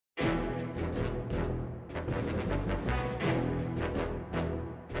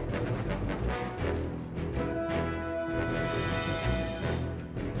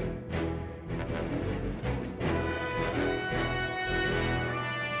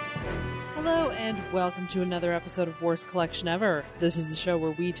Hello and welcome to another episode of Worst Collection Ever. This is the show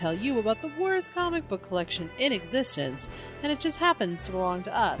where we tell you about the worst comic book collection in existence, and it just happens to belong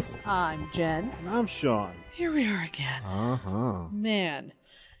to us. I'm Jen. And I'm Sean. Here we are again. Uh-huh. Man,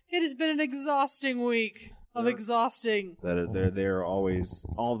 it has been an exhausting week of exhausting. They're always,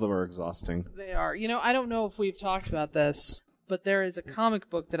 all of them are exhausting. They are. You know, I don't know if we've talked about this, but there is a comic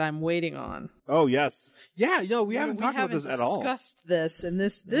book that I'm waiting on. Oh, yes. Yeah, we haven't talked about this at all. We haven't discussed this, and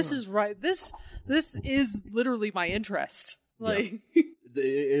this is right. This is literally my interest. Like, It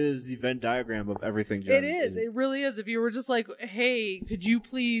is the Venn diagram of everything, Jen. it is. It really is. If you were just like, hey, could you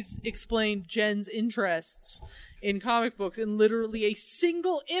please explain Jen's interests in comic books in literally a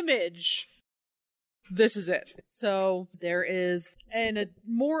single image, this is it. So there is a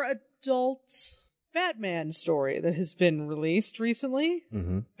more adult Batman story that has been released recently.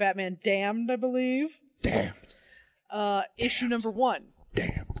 Mm-hmm. Batman Damned, I believe. Damned. Issue number 1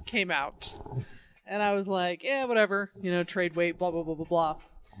 Damned. came out. And I was like, yeah, whatever. You know, trade weight, blah, blah, blah, blah, blah.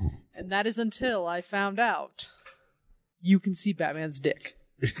 And that is until I found out you can see Batman's dick.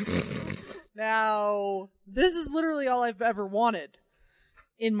 Now, this is literally all I've ever wanted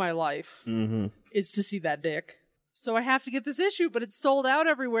in my life, is to see that dick. So I have to get this issue, but it's sold out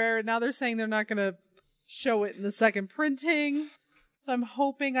everywhere, and now they're saying they're not going to show it in the second printing. So I'm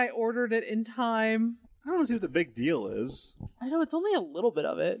hoping I ordered it in time. I don't see what the big deal is. I know, it's only a little bit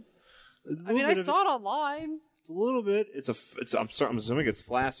of it. I mean, I saw it online. It's a little bit. I'm assuming it's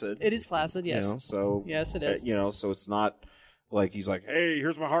flaccid. It is flaccid, yes. You know, so yes, it is. So it's not like he's like, hey,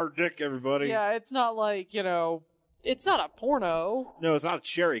 here's my hard dick, everybody. Yeah, it's not like, it's not a porno. No, it's not a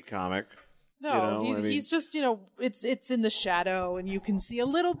cherry comic. No, he's just, it's in the shadow and you can see a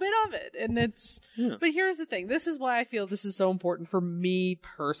little bit of it. And it's, But here's the thing. This is why I feel this is so important for me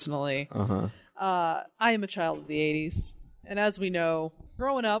personally. I am a child of the 80s. And as we know,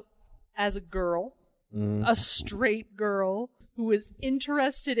 growing up as a girl, a straight girl who was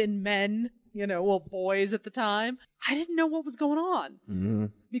interested in men, boys at the time, I didn't know what was going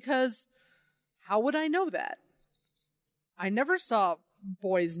on. Because how would I know that? I never saw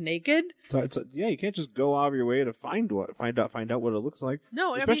boys naked. You can't just go out of your way to find out what it looks like.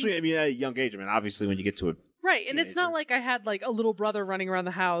 No, especially at a young age. I mean, obviously when you get to it. Right, and it's not like I had like a little brother running around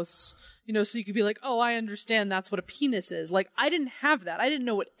the house, so you could be like, oh, I understand that's what a penis is. Like, I didn't have that. I didn't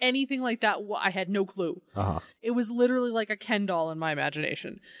know what anything like that was. I had no clue. It was literally like a Ken doll in my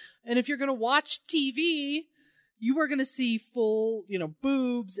imagination. And if you're going to watch TV, you are going to see full,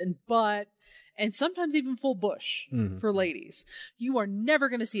 boobs and butt, and sometimes even full bush for ladies. You are never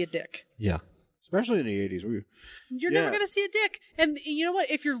going to see a dick. Yeah. Especially in the 80s. You're never going to see a dick. And you know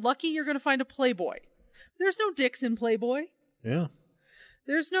what? If you're lucky, you're going to find a Playboy. There's no dicks in Playboy. Yeah.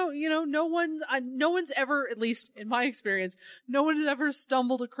 There's no one's ever, at least in my experience, no one has ever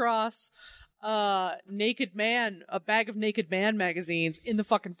stumbled across a bag of Naked Man magazines in the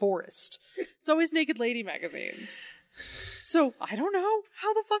fucking forest. It's always Naked Lady magazines. So, I don't know.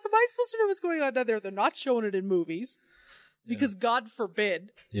 How the fuck am I supposed to know what's going on down there? They're not showing it in movies. Because God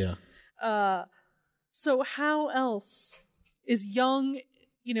forbid. Yeah. So how else is young,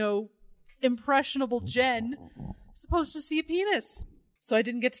 impressionable Jen supposed to see a penis? So I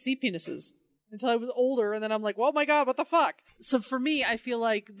didn't get to see penises until I was older, and then I'm like, oh my god, what the fuck? So for me, I feel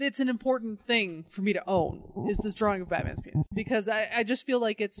like it's an important thing for me to own, is this drawing of Batman's penis. Because I just feel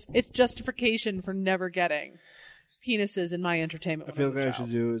like it's justification for never getting penises in my entertainment. I feel like what I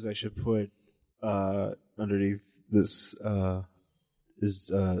should do is I should put underneath this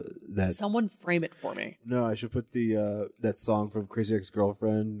that someone frame it for me. No, I should put the that song from Crazy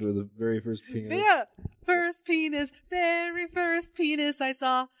Ex-Girlfriend with the very first penis. Yeah, very first penis I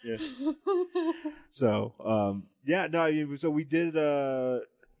saw. Yeah. So, so we did.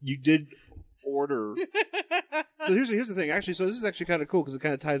 You did order. So here's the thing. Actually, so this is actually kind of cool because it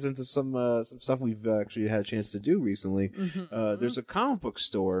kind of ties into some stuff we've actually had a chance to do recently. There's a comic book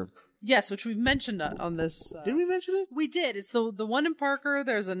store. Yes, which we've mentioned on this. Did we mention it? We did. It's the one in Parker.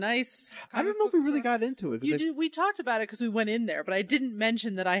 There's a nice. I don't know if we really got into it. We talked about it because we went in there, but I didn't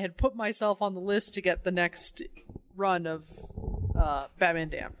mention that I had put myself on the list to get the next run of Batman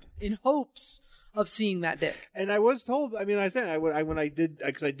Damned in hopes of seeing that dick. And I was told. I mean, I said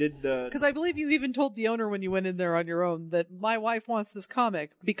because I believe you even told the owner when you went in there on your own that my wife wants this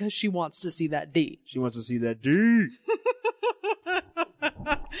comic because she wants to see that D. She wants to see that D.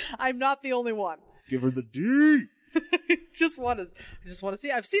 I'm not the only one. Give her the D. I just want to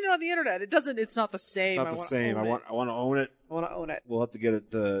see. I've seen it on the internet. It's not the same. It's not the same. I want to own it. I want to own it. We'll have to get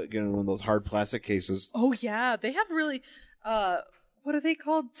it in one of those hard plastic cases. Oh yeah, they have really. What are they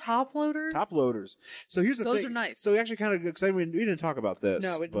called? Top loaders? Top loaders. So here's the thing. Those are nice. So we actually kind of, because we didn't talk about this.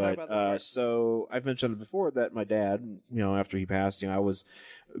 No, we didn't talk about this. So I've mentioned before that my dad, after he passed, I was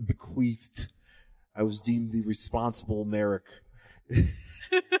bequeathed. I was deemed the responsible Merrick.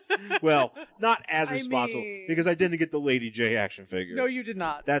 Well, not as responsible because I didn't get the Lady J action figure. No, you did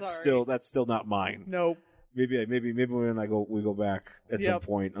not. That's still not mine. Nope. Maybe when we go back at some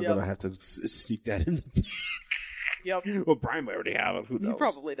point, I'm gonna have to sneak that in. Yep. Well, Brian might already have it. Who knows? He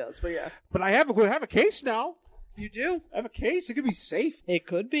probably does, but yeah. But I have a case now. You do? I have a case. It could be safe. It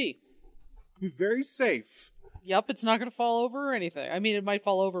could be. Be very safe. Yep, it's not going to fall over or anything. I mean, it might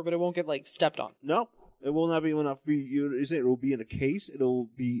fall over, but it won't get stepped on. No, it will not be enough. You say it will be in a case. It'll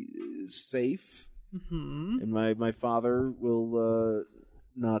be safe, and my father will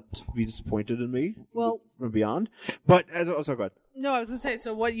not be disappointed in me. Well, from beyond. But sorry, go ahead. No, I was going to say.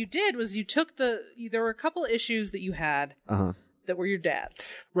 So what you did was you took there were a couple issues that you had. That were your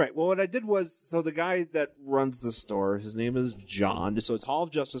dad's. Right. Well, what I did was, so the guy that runs the store, his name is John. So it's Hall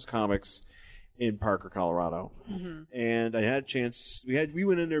of Justice Comics in Parker, Colorado. And I had a chance. We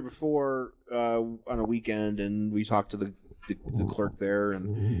went in there before on a weekend, and we talked to the clerk there,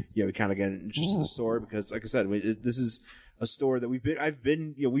 and we kind of got interested in the store because, like I said, this is a store that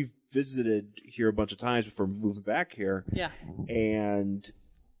we've visited here a bunch of times before moving back here. Yeah. And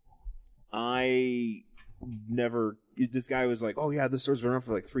I never. This guy was like, "Oh yeah, this store's been around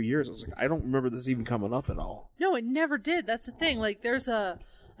for 3 years." I was like, "I don't remember this even coming up at all." No, it never did. That's the thing. There's a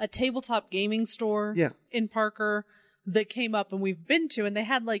tabletop gaming store in Parker that came up and we've been to, and they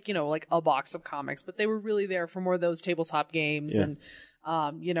had a box of comics, but they were really there for more of those tabletop games and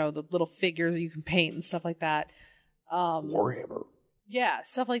the little figures you can paint and stuff like that. Warhammer. Yeah,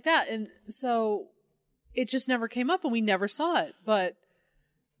 stuff like that. And so it just never came up and we never saw it. But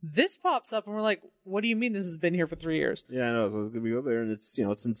this pops up and we're like, what do you mean this has been here for 3 years? Yeah, I know. So it's going to go there, and it's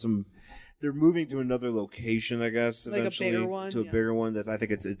in some. They're moving to another location, I guess, eventually. A bigger one. To a bigger one. I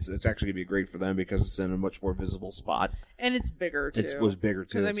think it's actually going to be great for them because it's in a much more visible spot. And it's bigger, too. It was bigger,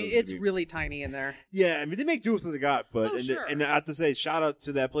 too. Because, it's really tiny in there. Yeah, I mean, they make do with what they got. But sure. And I have to say, shout out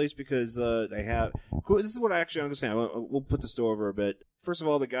to that place because they have. This is what I'm going to say. We'll put the store over a bit. First of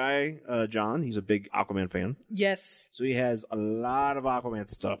all, the guy, John, he's a big Aquaman fan. Yes. So he has a lot of Aquaman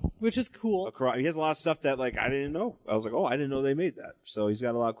stuff. Which is cool. He has a lot of stuff that, I didn't know. I was like, oh, I didn't know they made that. So he's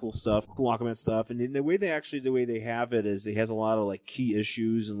got a lot of cool stuff, cool Aquaman stuff. And the way they have it is he has a lot of, key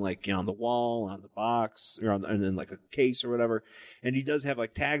issues and, on the wall, on the box, or and in, a case or whatever. And he does have,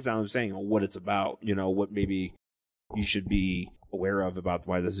 tags on them saying what it's about, what maybe you should be aware of about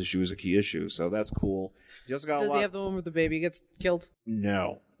why this issue is a key issue. So that's cool. He also got Does he have the one where the baby gets killed?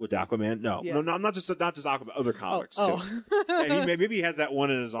 No. With Aquaman? No. Yeah. No, not just Aquaman, other comics too. And maybe he has that one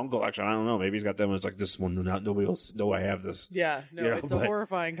in his own collection. I don't know. Maybe he's got that one. It's like, this one, nobody else know I have this. Yeah, no, it's a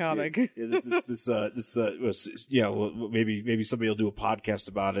horrifying comic. Maybe somebody will do a podcast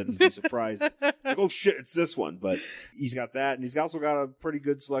about it and be surprised. Oh shit, it's this one. But he's got that, and he's also got a pretty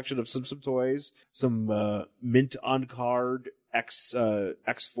good selection of some toys, some mint on card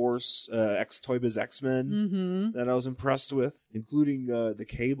X-Force, Toy Biz X-Men that I was impressed with, including the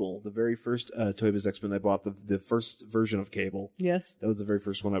Cable, the very first Toy Biz X-Men I bought, the first version of Cable. Yes. That was the very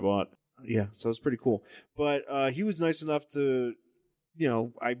first one I bought. Yeah, so it was pretty cool. But he was nice enough to,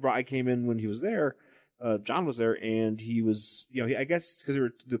 I came in when he was there. John was there, and he was, I guess it's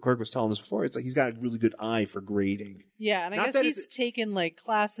because the clerk was telling us before, it's like he's got a really good eye for grading. Yeah, and I guess he's taken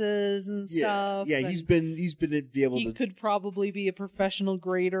classes and stuff. Yeah, he's been able to. He could probably be a professional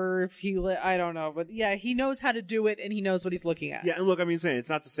grader if I don't know, but yeah, he knows how to do it, and he knows what he's looking at. Yeah, and look, it's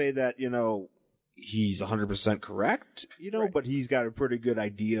not to say that he's 100% correct, right. But he's got a pretty good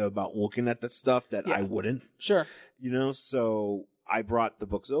idea about looking at that stuff that I wouldn't. Sure. So I brought the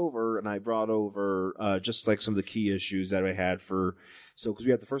books over, and I brought over just some of the key issues that I had because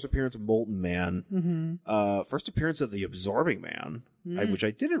we had the first appearance of Molten Man, first appearance of the Absorbing Man, which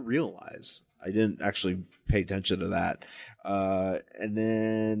I didn't realize. I didn't actually pay attention to that. And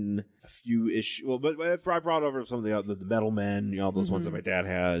then a few issues. Well, but I brought over some of the Metal Men, all those ones that my dad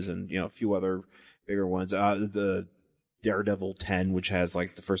has, and a few other bigger ones. The Daredevil 10, which has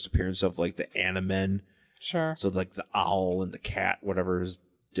the first appearance of the Animen. Sure. So the owl and the cat, whatever is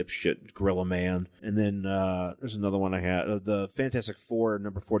dipshit Gorilla Man. And then there's another one I had, the Fantastic Four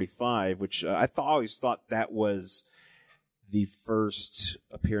number 45, which I always thought that was the first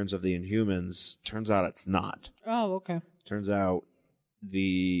appearance of the Inhumans. Turns out it's not. Oh, okay. Turns out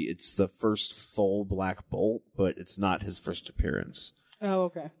it's the first full Black Bolt, but it's not his first appearance. Oh,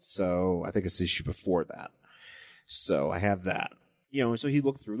 okay. So I think it's the issue before that. So I have that. So he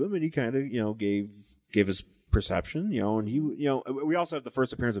looked through them and he kind of, gave us perception, and we also have the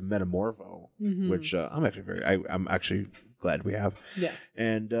first appearance of Metamorpho, which I'm actually glad we have. Yeah.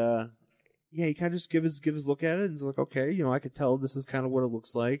 And he kind of just give his look at it and it's like, okay, I could tell this is kind of what it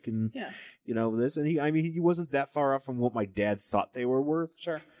looks like, and this, and he wasn't that far off from what my dad thought they were worth.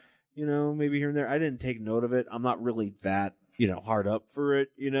 Sure. Maybe here and there. I didn't take note of it. I'm not really that hard up for it.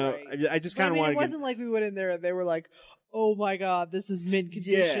 Right. I just kind of wanted. It wasn't like we went in there and they were like, oh my god, this is mint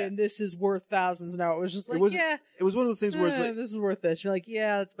condition. This is worth thousands. No, it was just like, it was one of those things where it's like, this is worth this. You're like,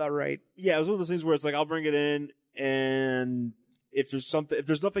 yeah, that's about right. Yeah, it was one of those things where it's like, I'll bring it in, and if there's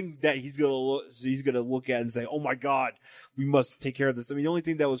nothing that he's gonna look at and say, oh my god, we must take care of this. I mean, the only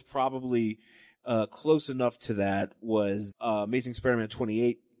thing that was probably close enough to that was Amazing Spider-Man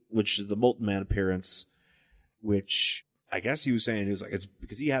 28, which is the Molten Man appearance, which I guess he was saying, he was like, it's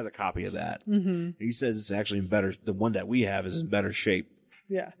because he has a copy of that. Mm-hmm. He says it's actually in better, the one that we have is in better shape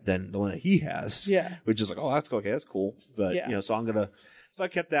than the one that he has. Yeah. Which is like, oh, that's okay, that's cool. But, so I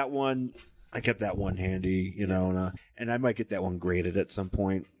kept that one. I kept that one handy, and I might get that one graded at some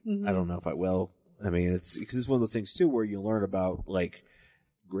point. Mm-hmm. I don't know if I will. I mean, it's one of those things too where you learn about like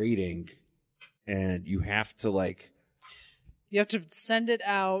grading, and you have to you have to send it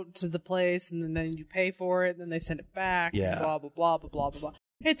out to the place, and then you pay for it, and then they send it back. Yeah. And blah blah blah blah blah blah.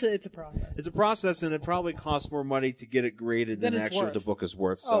 It's a process. It's a process, and it probably costs more money to get it graded than actually the book is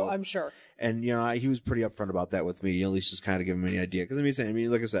worth. So. Oh, I'm sure. And he was pretty upfront about that with me. At least just kind of give him any idea, because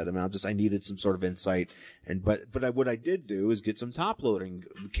like I said, I needed some sort of insight. But what I did do is get some top loading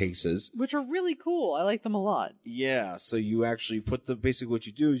cases, which are really cool. I like them a lot. Yeah. So you actually basically what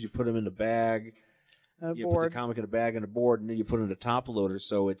you do is you put them in a bag. You put the comic in a bag and a board, and then you put it in a top loader,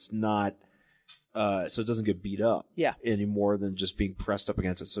 so it's not. So it doesn't get beat up any more than just being pressed up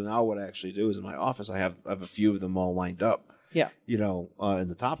against it. So now what I actually do is in my office, I have a few of them all lined up. Yeah. And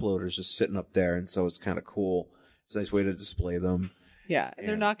the top loaders just sitting up there. And so it's kind of cool. It's a nice way to display them. Yeah. And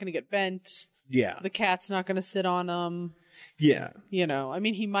they're not going to get bent. Yeah. The cat's not going to sit on them. Yeah.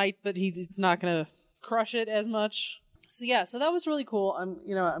 He might, but he's not going to crush it as much. So that was really cool.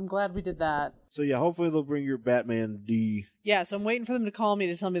 I'm glad we did that. So hopefully they'll bring your Batman D. Yeah, so I'm waiting for them to call me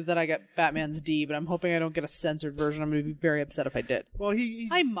to tell me that I got Batman's D, but I'm hoping I don't get a censored version. I'm going to be very upset if I did. Well,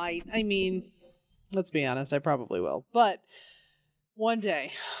 I might. I mean, let's be honest, I probably will. But one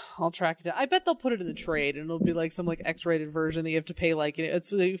day, I'll track it down. I bet they'll put it in the trade, and it'll be like some X-rated version that you have to pay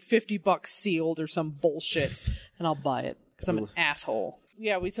it's like $50 sealed or some bullshit, and I'll buy it because I'm an asshole.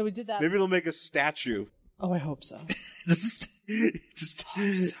 Yeah, so we did that. Maybe they'll make a statue. Oh, I hope so. just a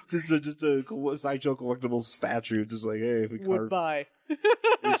Sideshow Collectibles statue, just like, hey, if we would buy.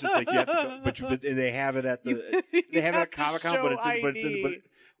 It's just like you have to go, and they have it at they have it at Comic-Con,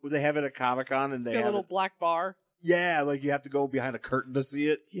 but they have it at Comic-Con, and they have a little black bar. Yeah, like you have to go behind a curtain to see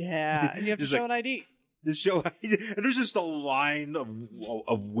it. Yeah, and you have to show an ID. And there's just a line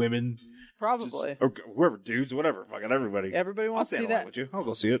of women, probably, or whoever, dudes, whatever, fucking everybody. Everybody wants to see that. With you. I'll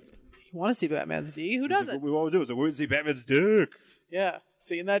go see it. You want to see Batman's D? Who doesn't? What we want to do is we want to see Batman's dick. Yeah,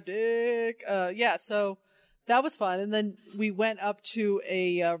 seeing that dick. So that was fun. And then we went up to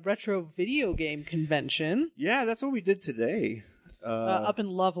a retro video game convention. Yeah, that's what we did today. Up in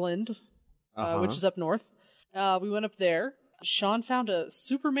Loveland, which is up north. We went up there. Sean found a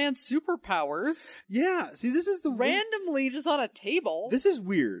Superman Superpowers. Yeah, see, this is randomly just on a table. This is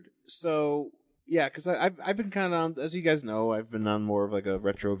weird. So... Yeah, because I've been kind of on, as you guys know, I've been on more of a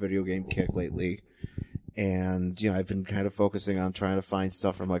retro video game kick lately, and I've been kind of focusing on trying to find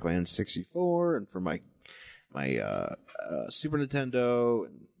stuff from my N64 and for my Super Nintendo,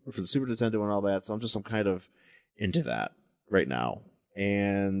 or for the Super Nintendo and all that. So I'm kind of into that right now,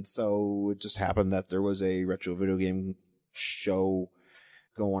 and so it just happened that there was a retro video game show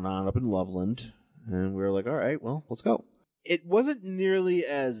going on up in Loveland, and we were like, all right, well, let's go. It wasn't nearly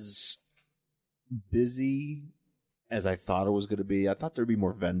as busy as I thought it was going to be. I thought there'd be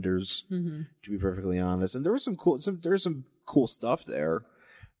more vendors, to be perfectly honest, and there was some cool stuff there,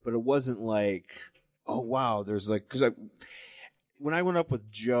 but it wasn't like, oh wow, there's because when I went up with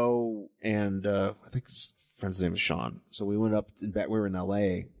Joe and I think his friend's name is Sean, so we went up we were in LA,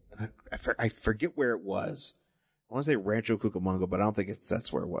 and I forget where it was. I want to say Rancho Cucamonga, but I don't think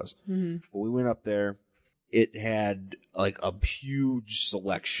that's where it was. Mm-hmm. But we went up there. It had a huge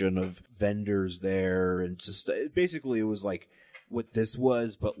selection of vendors there, and just basically it was like what this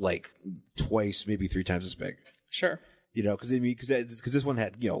was, but twice, maybe 3 times as big. Sure. Because this one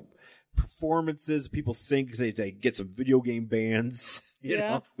had performances. People sing because they get some video game bands, you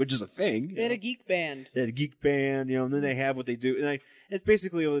know, which is a thing. They had a geek band. And then they have what they do. And it's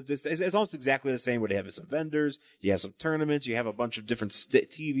basically, it's almost exactly the same. What they have is some vendors. You have some tournaments. You have a bunch of different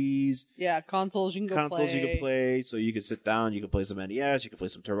TVs. Yeah, consoles you can play. So you can sit down. You can play some NES. You can play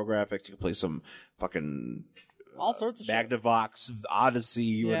some TurboGrafx. You can play some fucking all sorts of Magnavox, shit.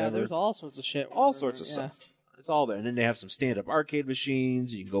 Odyssey, whatever. Yeah, there's all sorts of shit. All sorts of stuff. It's all there. And then they have some stand-up arcade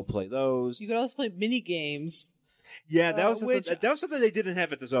machines. You can go play those. You could also play mini games. Yeah, that was something they didn't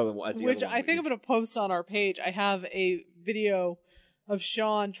have at this other one. Which I think I'm going to post on our page. I have a video of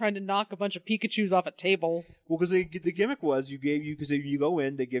Sean trying to knock a bunch of Pikachus off a table. Well, because the gimmick was because you go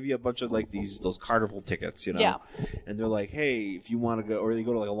in, they give you a bunch of like those carnival tickets, you know. Yeah. And they're like, hey, if you want to go, or you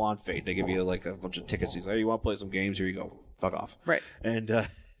go to like a lawn fete, they give you like a bunch of tickets. He's like, hey, you want to play some games? Here you go. Fuck off. Right. And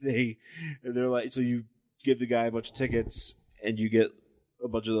they're like, so you give the guy a bunch of tickets, and you get a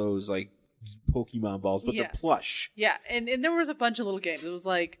bunch of those like Pokemon balls, but they're plush. Yeah, and there was a bunch of little games. It was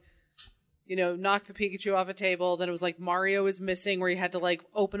like, knock the Pikachu off a table. Then it was like Mario is missing, where you had to like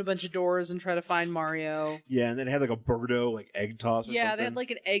open a bunch of doors and try to find Mario. Yeah, and then it had like a Birdo, like egg toss or something. Yeah, they had like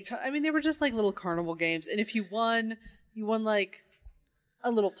an egg toss. I mean, they were just like little carnival games. And if you won like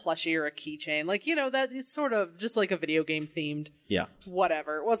a little plushie or a keychain. Like, that it's sort of just like a video game themed. Yeah.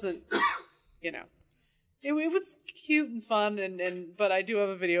 Whatever. It wasn't, It was cute and fun, but I do have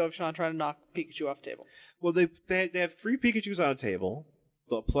a video of Sean trying to knock Pikachu off the table. Well, they have 3 Pikachus on a table,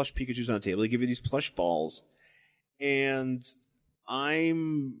 the plush Pikachus on a table. They give you these plush balls, and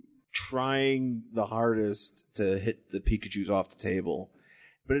I'm trying the hardest to hit the Pikachus off the table,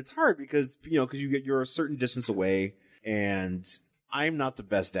 but it's hard because you're a certain distance away, and I'm not the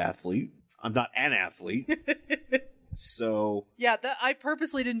best athlete. I'm not an athlete. So yeah, I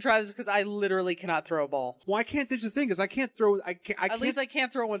purposely didn't try this because I literally cannot throw a ball. Well, I can't. There's the thing is I can't throw. At least I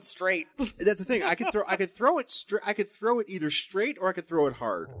can't throw one straight. That's the thing. I could throw it straight. I could throw it either straight or I could throw it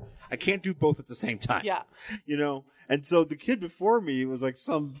hard. I can't do both at the same time. Yeah. And so the kid before me was like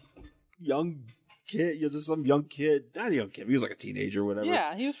some young kid, just some young kid. Not a young kid. He was like a teenager or whatever.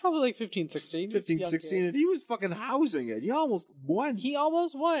 Yeah, he was probably like 15, 16. 15, 16, and he was fucking housing it. He almost won.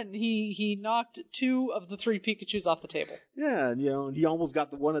 He knocked 2 of the 3 Pikachus off the table. Yeah, and he almost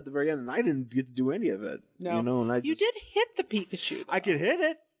got the one at the very end, and I didn't get to do any of it. No. And you did hit the Pikachu, though. I could hit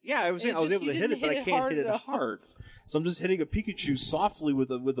it. Yeah, I was able to hit it, but I can't hit it hard. So I'm just hitting a Pikachu softly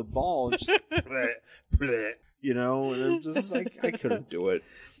with a ball and just bleh, bleh. And I'm just like, I couldn't do it.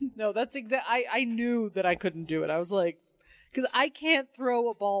 No, that's I knew that I couldn't do it. I was like, because I can't throw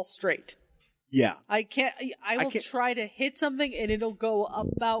a ball straight. Yeah. I can't. I will try to hit something and it'll go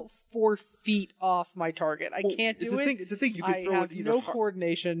about 4 feet off my target. I can't do it. It's a thing. You can throw it either. No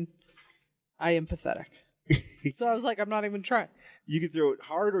coordination. I am pathetic. So I was like, I'm not even trying. You can throw it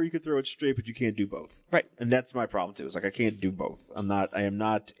hard or you can throw it straight, but you can't do both. Right. And that's my problem too. It's like I can't do both. I am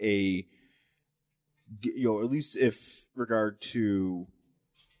not a. At least if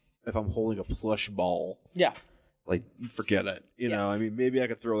I'm holding a plush ball. Yeah. Like, forget it. I mean, maybe I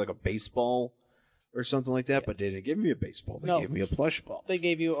could throw like a baseball or something like that, but they didn't give me a baseball. They gave me a plush ball. They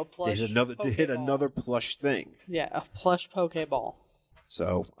gave you a plush. They hit another plush thing. Yeah, a plush Pokeball.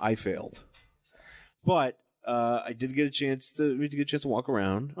 So I failed. But I did get a chance to walk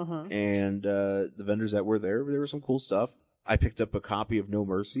around, and the vendors that were there were some cool stuff. I picked up a copy of No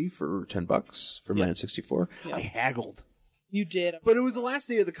Mercy for $10 for Man 64. I haggled. You did. But it was the last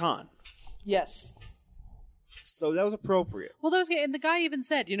day of the con. Yes. So that was appropriate. Well, and the guy even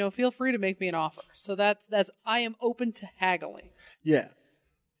said, feel free to make me an offer. So that's I am open to haggling. Yeah.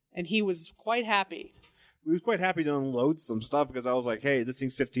 And he was quite happy. He was quite happy to unload some stuff because I was like, hey, this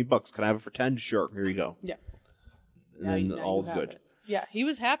thing's $15. Can I have it for 10? Sure. Here you go. Yeah. And then all's good. Yeah, he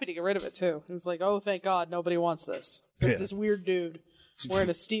was happy to get rid of it, too. He was like, oh, thank God, nobody wants this. Except this weird dude wearing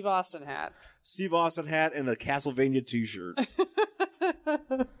a Steve Austin hat. Steve Austin hat and a Castlevania t-shirt.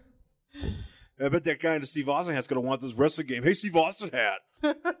 I bet that guy in the Steve Austin hat's going to want this wrestling game. Hey, Steve Austin hat.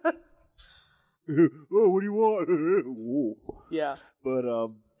 Oh, what do you want? Yeah. But,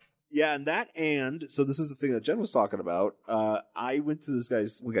 so this is the thing that Jen was talking about. I went to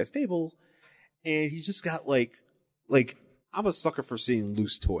one guy's table, and he just got like, I'm a sucker for seeing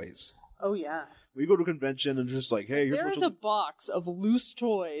loose toys. Oh, yeah. We go to a convention and just like, hey, there is a box of loose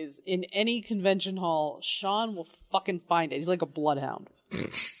toys in any convention hall. Sean will fucking find it. He's like a bloodhound.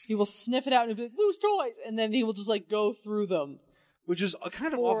 He will sniff it out and be like, loose toys! And then he will just like go through them. Which is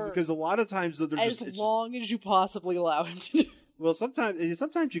kind of awful because a lot of times they're as long as you possibly allow him to do. Well, sometimes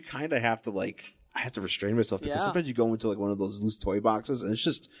you kind of have to like I have to restrain myself because sometimes you go into like one of those loose toy boxes and it's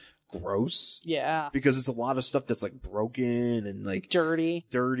just gross. Yeah. Because it's a lot of stuff that's like broken and like dirty,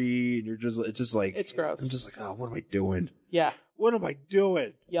 and it's just like it's gross. I'm just like, oh, what am I doing? Yeah. What am I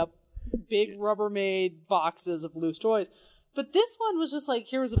doing? Yep. Big Rubbermaid boxes of loose toys. But this one was just like,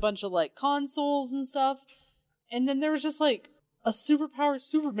 here was a bunch of like consoles and stuff. And then there was just like a superpowered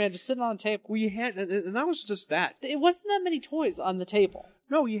Superman just sitting on a table. Well, you had, and that was just that. It wasn't that many toys on the table.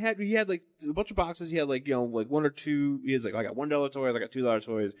 No, you had like a bunch of boxes. You had like, you know, like one or two. He was like, I got $1 toys, I got $2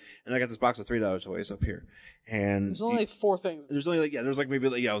 toys, and I got this box of $3 toys up here. And there's only like 4 things. There's only like, there's like maybe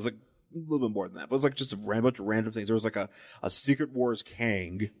like, it was like a little bit more than that. But it was like just a bunch of random things. There was like a Secret Wars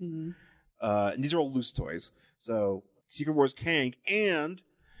Kang. Mm-hmm. And these are all loose toys. So Secret Wars Kang and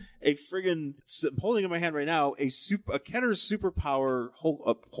a friggin', I'm holding in my hand right now, a Kenner's Superpower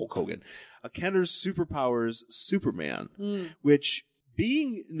Hulk Hogan, a Kenner's Superpowers Superman, which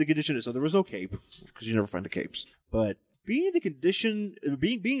being in the condition, so there was no cape because you never find the capes, but being in the condition,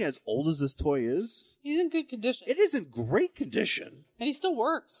 being as old as this toy is, he's in good condition. It is in great condition, and he still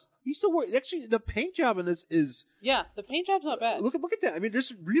works. He still works. Actually, the paint job in this is the paint job's not bad. Look at that. I mean,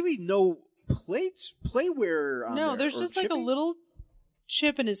 there's really no playware on there. No, there's just like a little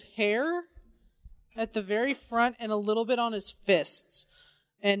chip in his hair at the very front and a little bit on his fists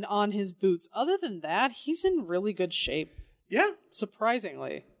and on his boots. Other than that, he's in really good shape. Yeah.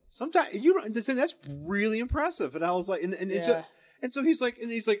 Surprisingly. Sometimes that's really impressive. And I was like, and so he's like,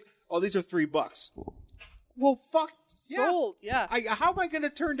 oh, these are $3. Well, fuck. Sold. Yeah. How am I going to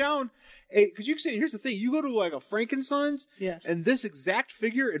turn down because you can say, here's the thing, you go to like a Frankenstein's and this exact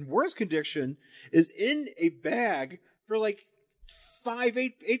figure in worse condition is in a bag for like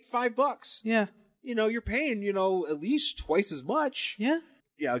 $5. Yeah. You know, you're paying, at least twice as much. Yeah.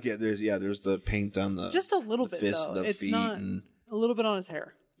 Yeah, okay, there's the paint on the just a little bit fist, though. the it's feet, not and a little bit on his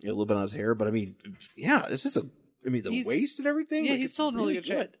hair. Yeah, a little bit on his hair, but I mean, yeah, this is the waist and everything. Yeah, like, he's still in really good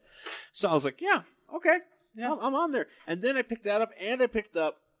shape. So I was like, yeah, okay, yeah, I'm on there. And then I picked that up, and I picked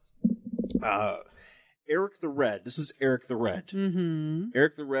up Eric the Red. This is Eric the Red. Mm-hmm.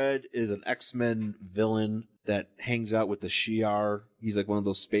 Eric the Red is an X-Men villain that hangs out with the Shi'ar. He's like one of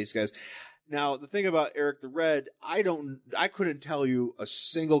those space guys. Now, the thing about Eric the Red, I couldn't tell you a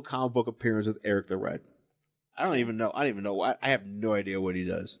single comic book appearance with Eric the Red. I don't even know. I have no idea what he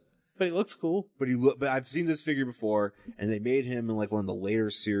does. But he looks cool. But I've seen this figure before, and they made him in like one of the later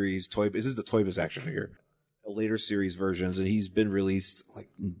series this is the Toy Biz action figure, later series versions, and he's been released like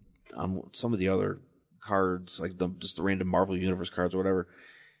on some of the other cards, like just the random Marvel Universe cards or whatever.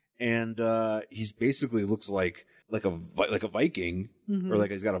 And he's basically looks like a Viking, mm-hmm. or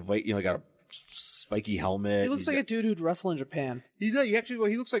like he's got a spiky helmet. He looks like a dude who'd wrestle in Japan. He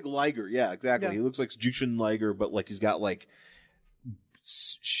looks like Liger. Yeah, exactly. Yeah. He looks like Jushin Liger, but like he's got like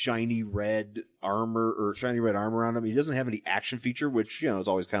shiny red armor on him. He doesn't have any action feature, which is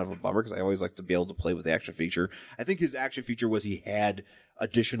always kind of a bummer because I always like to be able to play with the action feature. I think his action feature was he had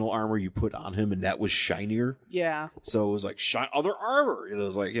additional armor you put on him, and that was shinier. Yeah. So it was like other armor. It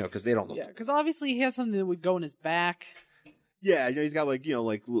was like because they don't know. Yeah, because obviously he has something that would go in his back. Yeah, he's got like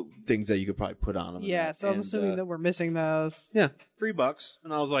little things that you could probably put on him. Yeah, so I'm assuming that we're missing those. Yeah, $3,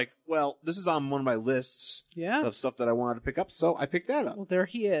 and I was like, well, this is on one of my lists. Yeah. Of stuff that I wanted to pick up, so I picked that up. Well, there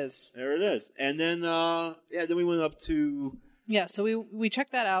he is. There it is, and then then we went up to. Yeah, so we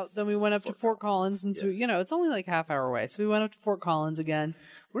checked that out. Then we went up to Fort Collins, and so it's only like half hour away. So we went up to Fort Collins again.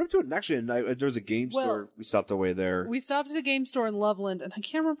 Went up to it actually, and there was a game store. We stopped away there. We stopped at a game store in Loveland, and I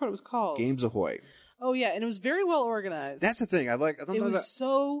can't remember what it was called. Games Ahoy. Oh yeah, and it was very well organized. That's the thing. It was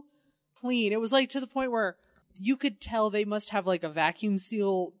so clean. It was like to the point where you could tell they must have like a vacuum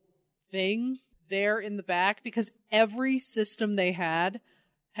seal thing there in the back because every system they had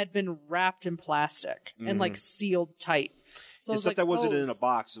been wrapped in plastic and like sealed tight. So stuff that wasn't in a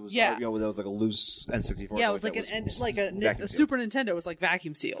box. It was there was like a loose N64. Yeah, it was like a Super Nintendo was like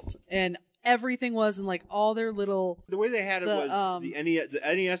vacuum sealed, and everything was in like all their little. The way they had it was the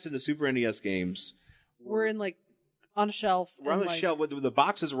NES and the Super NES games were in like on a shelf. Around the shelf, the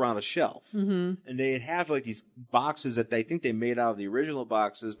boxes were on a shelf, mm-hmm. and they'd have like these boxes that I think they made out of the original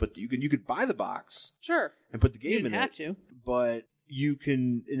boxes, but you could buy the box, sure, and put the game in it. You didn't have to, but you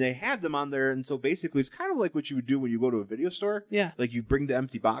can, and they have them on there, and so basically it's kind of like what you would do when you go to a video store. Yeah, like you bring the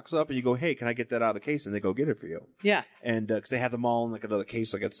empty box up and you go, "Hey, can I get that out of the case?" And they go get it for you. Yeah, and because they have them all in like another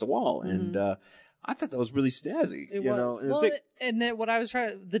case against the wall, mm-hmm. and I thought that was really snazzy. It was. And then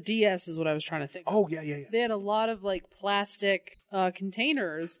the DS is what I was trying to think. Oh yeah. They had a lot of like plastic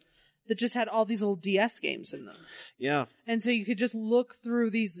containers that just had all these little DS games in them. Yeah. And so you could just look through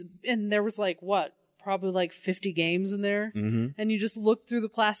these, and there was like probably like 50 games in there. Mm-hmm. And you just look through the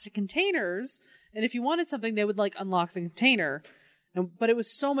plastic containers, And if you wanted something, they would like unlock the container. But it was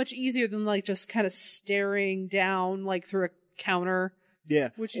so much easier than like just kind of staring down like through a counter. Yeah,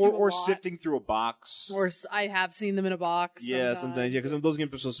 or sifting through a box. Or I have seen them in a box. Yeah, sometimes. Yeah, because those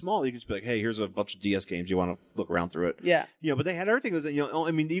games are so small, you can just be like, "Hey, here's a bunch of DS games. You want to look around through it?" Yeah, but they had everything.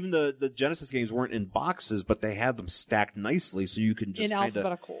 I mean, even the Genesis games weren't in boxes, but they had them stacked nicely, so you can just in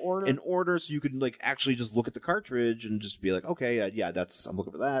alphabetical order. In order, so you could like actually just look at the cartridge and just be like, "Okay, I'm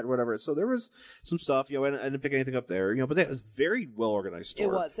looking for that," or whatever. So there was some stuff. I didn't pick anything up there. But it was very well organized store.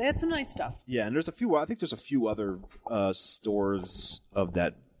 It was. They had some nice stuff. Yeah, and there's a few. I think there's a few other stores of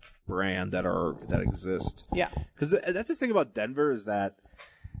that brand that exist. Yeah, because that's the thing about Denver is that,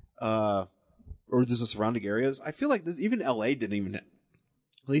 or just the surrounding areas. I feel like even LA didn't even. At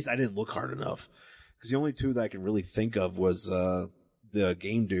least I didn't look hard enough because the only two that I can really think of was the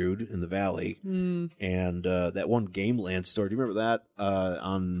Game Dude in the Valley and that one Game Land store. Do you remember that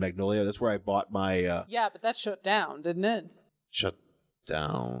on Magnolia? That's where I bought my. Yeah, but that shut down, didn't it? Shut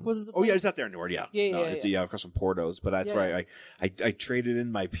down. Was it the place? Oh yeah, it's not there anymore. Yeah, yeah, across from Porto's. But that's right. I traded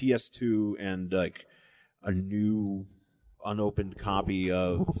in my PS2 and like a new unopened copy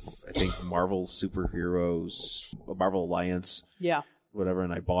of I think Marvel Superheroes, Marvel Alliance. Yeah. Whatever,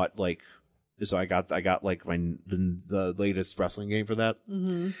 and I bought like. So I got like the latest wrestling game for that.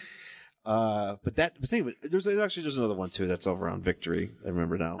 Mm-hmm. But there's actually just another one too that's over on Victory. I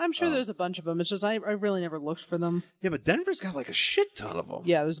remember now. I'm sure there's a bunch of them. It's just I really never looked for them. Yeah, but Denver's got like a shit ton of them.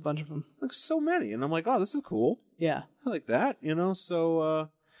 Yeah, there's a bunch of them. Like so many, and I'm like, oh, this is cool. Yeah, I like that. So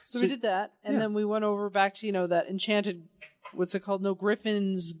we did that, and then we went over back to that Enchanted. What's it called? No,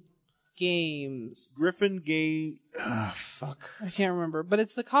 Griffin's Games. Griffin Game. Fuck. I can't remember, but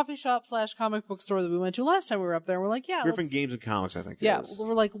it's the coffee shop / comic book store that we went to last time we were up there. We're like, yeah, Griffin Games and Comics, I think. Yeah,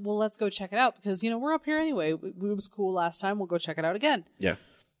 we're like, well, let's go check it out because we're up here anyway. It was cool last time. We'll go check it out again. Yeah.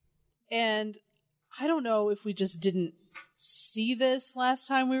 And I don't know if we just didn't see this last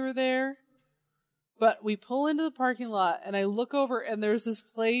time we were there, but we pull into the parking lot and I look over and there's this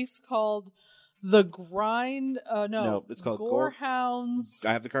place called The Grind. No, it's called Gorehounds.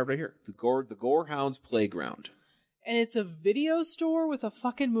 I have the card right here. The Gorehounds Playground. And it's a video store with a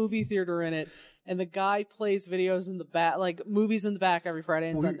fucking movie theater in it. And the guy plays videos in the back, like movies in the back every Friday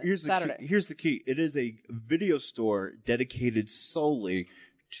and Saturday. Here's the key. It is a video store dedicated solely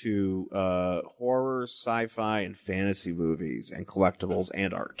to horror, sci-fi, and fantasy movies and collectibles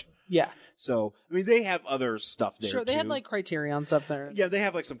and art. Yeah. So, I mean, they have other stuff there. Sure, they had like Criterion stuff there. Yeah, they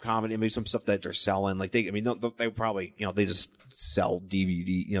have like some comedy, maybe some stuff that they're selling. Like they probably, they just sell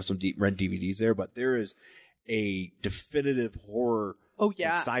DVD, rent DVDs there. But there is a definitive horror, and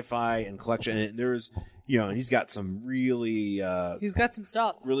sci-fi and collection. And there's, and he's got some really, he's got some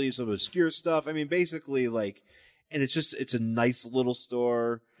stuff, really some obscure stuff. I mean, basically like. And it's a nice little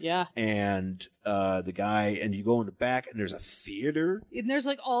store. Yeah. And the guy, and you go in the back, and there's a theater. And there's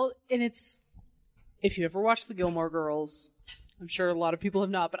like and it's, if you ever watched The Gilmore Girls, I'm sure a lot of people have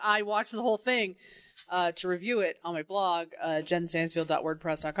not, but I watched the whole thing to review it on my blog,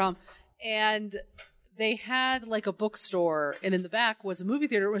 jenstansfield.wordpress.com. And they had like a bookstore, and in the back was a movie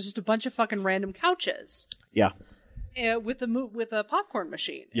theater. It was just a bunch of fucking random couches. Yeah. With a popcorn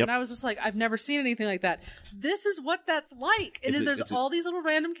machine. Yep. And I was just like, I've never seen anything like that. This is what that's like. And then there's all these little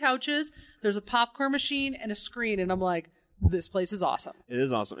random couches. There's a popcorn machine and a screen. And I'm like, this place is awesome. It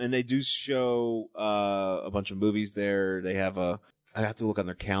is awesome. And they do show a bunch of movies there. They have I have to look on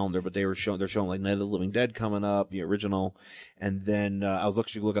their calendar, but they're showing like Night of the Living Dead coming up, the original. And then I was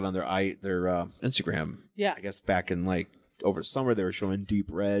actually looking on their Instagram. Yeah. I guess back in like over summer they were showing Deep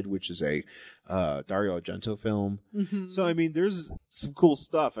Red, which is a Dario Argento film. Mm-hmm. So I mean, there's some cool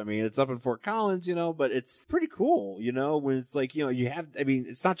stuff. I mean, it's up in Fort Collins, but it's pretty cool, when it's like, you have. I mean,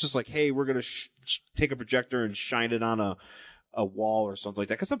 it's not just like, hey, we're gonna take a projector and shine it on a wall or something like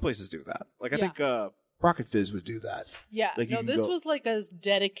that. Because some places do that. Like I think Rocket Fizz would do that. Yeah. Like, no, this was like a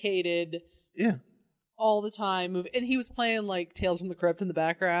dedicated. Yeah. All the time movie, and he was playing like Tales from the Crypt in the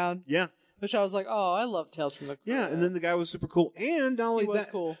background. Yeah. Which I was like, oh, I love Tales from the Crypt. Yeah, and then the guy was super cool, and not only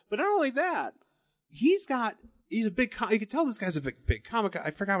that, cool. But not only that, he's a big. You can tell this guy's a big comic guy. I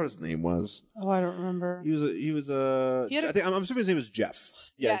forgot what his name was. Oh, I don't remember. I'm assuming his name was Jeff.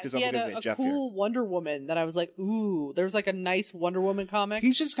 Yeah, because he had a cool Wonder Woman that I was like, ooh, there was like a nice Wonder Woman comic.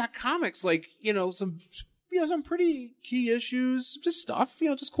 He's just got comics like some pretty key issues, just stuff,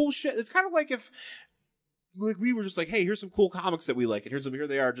 just cool shit. It's kind of like if. Like we were just like, hey, here's some cool comics that we like, and here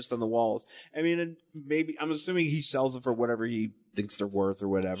they are just on the walls. I mean, and maybe I'm assuming he sells them for whatever he thinks they're worth or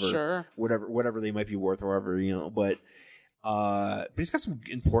whatever. Sure. Whatever they might be worth or whatever, But he's got some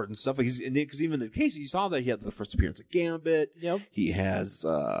important stuff. Like because even in the case you saw that he had the first appearance of Gambit. Yep. He has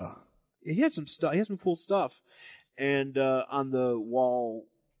he had some stuff. He had some cool stuff, and on the wall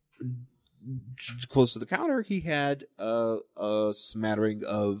close to the counter, he had a smattering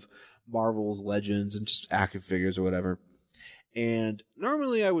of Marvel's Legends and just action figures or whatever. And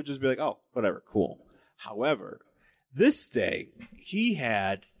normally I would just be like, oh, whatever, cool. However, this day he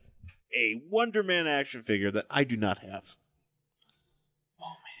had a Wonder Man action figure that I do not have. Oh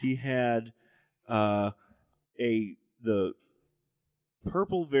man! He had the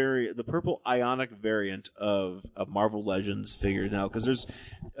purple ionic variant of a Marvel Legends figure now, because there's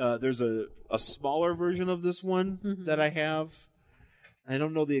a smaller version of this one that I have. I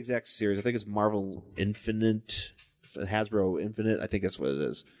don't know the exact series. I think it's Marvel Infinite, Hasbro Infinite. I think that's what it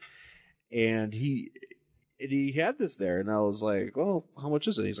is. And he had this there, and I was like, "Oh, how much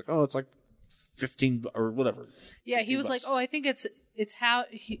is it?" He's like, "Oh, it's like 15 or whatever." Yeah, he was like, "Oh, I think it's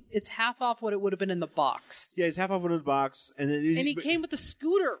half off what it would have been in the box." Yeah, it's half off in the box, and he came with a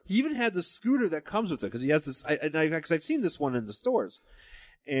scooter. He even had the scooter that comes with it, because he has this. Because I've seen this one in the stores,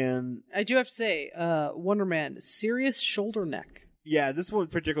 and I do have to say, Wonder Man, serious shoulder neck. Yeah, this one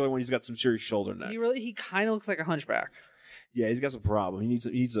particular one, he's got some serious shoulder neck. He kind of looks like a hunchback. Yeah, he's got some problem. He needs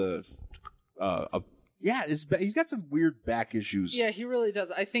he's got some weird back issues. Yeah, he really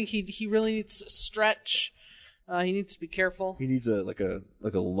does. I think he really needs to stretch. He needs to be careful. He needs a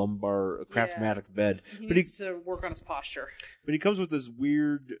lumbar, Craftmatic bed. He needs to work on his posture. But he comes with this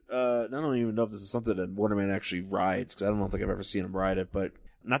weird. I don't even know if this is something that Wonder Man actually rides, because I don't think I've ever seen him ride it. But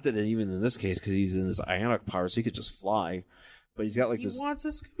not that even in this case, because he's in his ionic power, so he could just fly. But he's got like this. He wants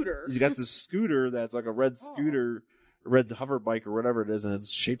a scooter. He's got this scooter that's like a red scooter, a red hover bike or whatever it is, and it's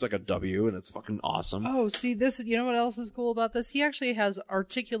shaped like a W, and it's fucking awesome. Oh, see this. You know what else is cool about this? He actually has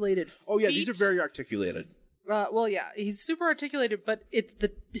articulated feet. Oh yeah, these are very articulated. Well, yeah, he's super articulated, but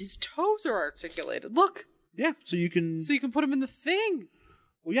his toes are articulated. Look. Yeah, so you can put him in the thing.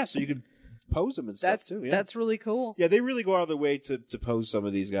 Well, yeah, so you can pose them and stuff too. Yeah. That's really cool. Yeah, they really go out of their way to pose some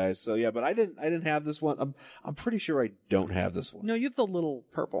of these guys. So yeah, but I didn't have this one. I'm pretty sure I don't have this one. No, you have the little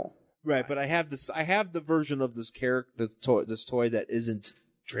purple. Right, but I have this. I have the version of this this toy that isn't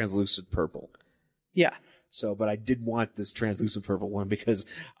translucent purple. Yeah. So, but I did want this translucent purple one because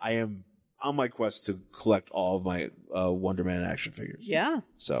I am on my quest to collect all of my Wonder Man action figures. Yeah.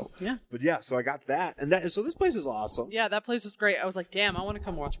 So. Yeah. But yeah, so I got that, and so this place is awesome. Yeah, that place was great. I was like, damn, I want to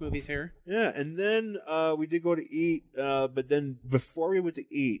come watch movies here. Yeah, and then we did go to eat, but then before we went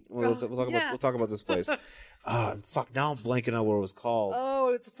to eat, we'll talk about this place. Fuck, now I'm blanking out what it was called.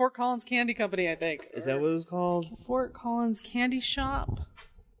 Oh, it's Fort Collins Candy Company, I think. Is that what it was called? Fort Collins Candy Shop?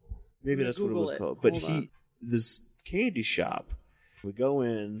 Maybe that's what it was called. But this candy shop, we go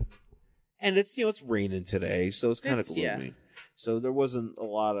in, and it's raining today, so it's kind of gloomy. Yeah. So there wasn't a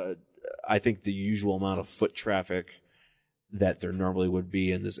lot of, I think, the usual amount of foot traffic that there normally would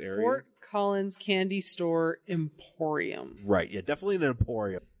be in this area. Fort Collins Candy Store Emporium. Right, yeah, definitely an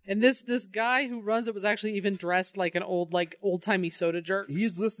emporium. And this guy who runs it was actually even dressed like an old-timey soda jerk.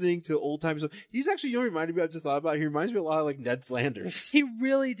 He's listening to old-timey soda. He's actually, reminded me, I just thought about it, he reminds me a lot of like Ned Flanders. He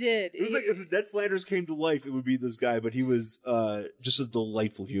really did. It was like if Ned Flanders came to life, it would be this guy, but he was just a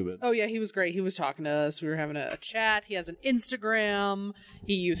delightful human. Oh yeah, he was great. He was talking to us. We were having a chat. He has an Instagram.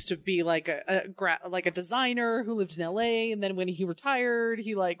 He used to be like a designer who lived in LA, and then when he retired,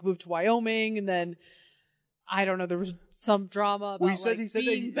 he moved to Wyoming, and then I don't know, there was some drama about he said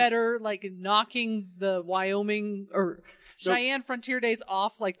being better, knocking the Wyoming or Cheyenne Frontier Days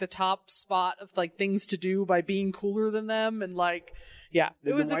off the top spot of things to do by being cooler than them, and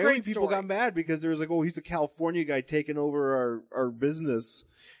it was a Wyoming great people story. got mad because there was he's a California guy taking over our business.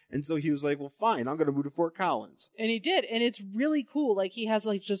 And so he was like, well, fine, I'm going to move to Fort Collins. And he did. And it's really cool. He has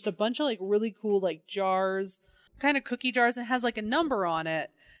just a bunch of really cool jars, kind of cookie jars, and has a number on it.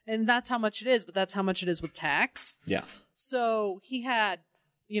 And that's how much it is, but that's how much it is with tax. Yeah. So he had,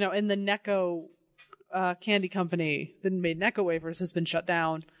 in the Necco candy company that made Necco wafers has been shut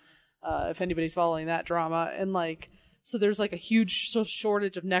down, if anybody's following that drama. And so there's a huge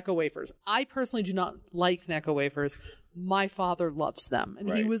shortage of Necco wafers. I personally do not like Necco wafers. My father loves them.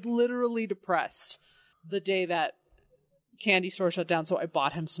 And He was literally depressed the day that candy store shut down. So I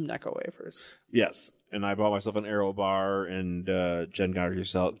bought him some Necco wafers. Yes. And I bought myself an Aero bar, and Jen got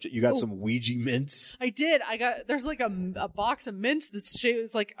herself. You got some Ouija mints. I did. There's a box of mints that's shaped.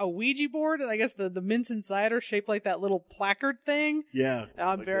 It's like a Ouija board, and I guess the mints inside are shaped like that little placard thing. Yeah,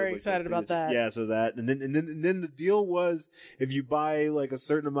 I'm very excited about that. Yeah, so that, and then the deal was if you buy a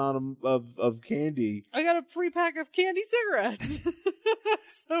certain amount of candy, I got a free pack of candy cigarettes.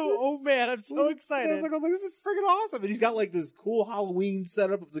 Oh man, I'm so excited. I was like, this is freaking awesome! And he's got this cool Halloween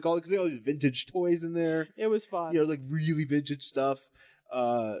setup because they got all these vintage toys in there. It was fun. Really vintage stuff.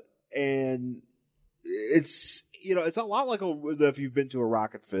 and it's it's a lot like if you've been to a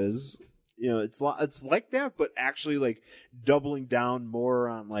Rocket Fizz. It's like that, but actually like doubling down more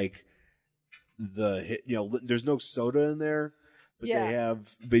on like there's no soda in there, but they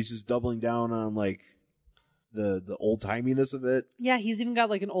have just doubling down on like the old timiness of it. Yeah, he's even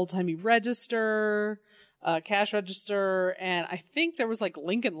got like an old timey register, cash register, and I think there was like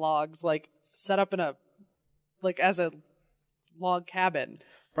Lincoln Logs like set up in as a log cabin,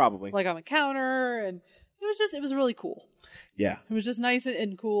 probably like on the counter, and it was really cool. Yeah, it was just nice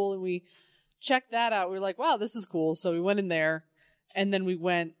and cool, and we checked that out. We were like, wow, this is cool. So we went in there, and then we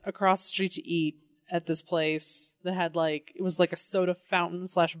went across the street to eat at this place that had it was like a soda fountain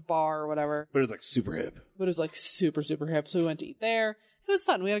 / bar or whatever. But it was like super hip. But it was like super, super hip. So we went to eat there. It was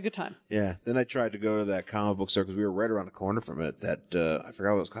fun. We had a good time. Yeah. Then I tried to go to that comic book store because we were right around the corner from it. That I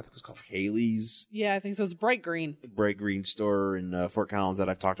forgot what it was called. I think it was called Haley's. Yeah, I think so. It's Bright Green. Bright Green store in Fort Collins that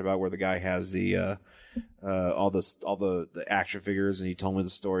I've talked about, where the guy has the all the action figures, and he told me the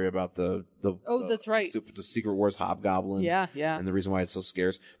story about the that's right, the Secret Wars Hobgoblin. Yeah, and the reason why it's so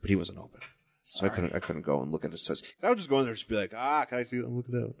scarce. But he wasn't open. Sorry. So I couldn't go and look at his toys. I would just go in there and just be like, can I see them? Look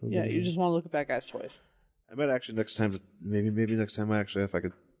it up. Yeah, you just want to look at that guy's toys. I might actually next time, maybe next time, actually, if I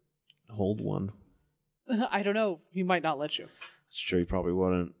could hold one. I don't know. He might not let you. It's true. He probably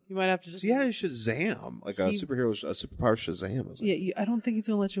wouldn't. You might have to just. He had a Shazam, like a superpower Shazam. Yeah, I don't think he's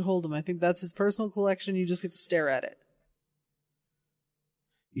gonna let you hold him. I think that's his personal collection. You just get to stare at it.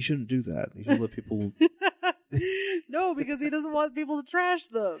 You shouldn't do that. You should let people. No, because he doesn't want people to trash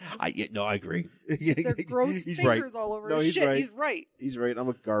them. I agree. They're gross fingers all over his shit. Right. He's right. He's right. I'm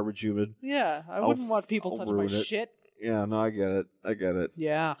a garbage human. Yeah, I wouldn't want people touching my shit. Yeah, no, I get it.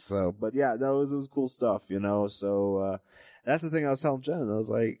 Yeah. So, but yeah, it was cool stuff, So that's the thing I was telling Jen. I was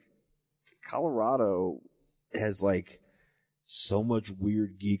like, Colorado has like so much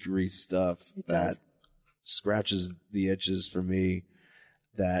weird geekery stuff that scratches the itches for me.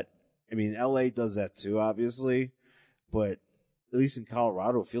 That, I mean, LA does that too, obviously, but at least in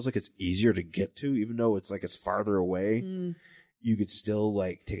Colorado, it feels like it's easier to get to, even though it's farther away. You could still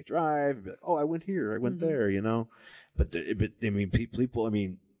take a drive and be like, oh, I went here, I went there, But I mean, people,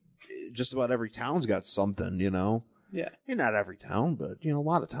 just about every town's got something, Yeah. Not every town, but a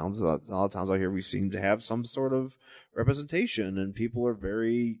lot of towns out here, we seem to have some sort of representation, and people are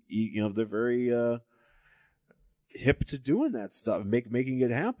very, they're very hip to doing that stuff, making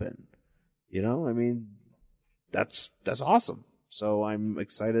it happen. That's awesome. So I'm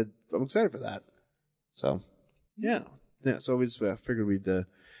excited. I'm excited for that. So yeah. So we just figured we'd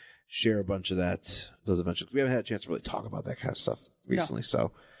share a bunch of those adventures. We haven't had a chance to really talk about that kind of stuff recently. No.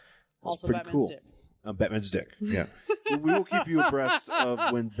 So also pretty Batman's cool. Dick. Batman's Dick. Yeah. We will keep you abreast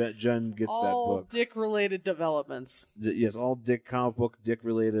of when Jen gets that book. All Dick-related developments. Yes, all Dick comic book,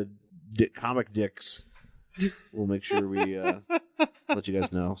 Dick-related comic dicks. We'll make sure we let you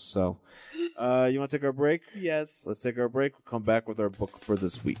guys know. So, you want to take our break? Yes. Let's take our break. We'll come back with our book for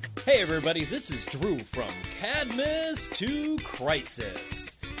this week. Hey, everybody. This is Drew from Cadmus to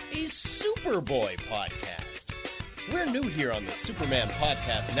Crisis, a Superboy podcast. We're new here on the Superman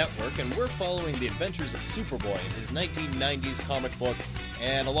Podcast Network, and we're following the adventures of Superboy in his 1990s comic book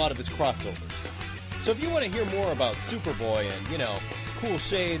and a lot of his crossovers. So if you want to hear more about Superboy and, cool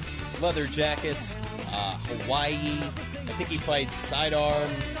shades, leather jackets, Hawaii, I think he fights Sidearm,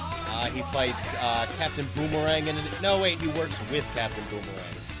 he fights Captain Boomerang, he works with Captain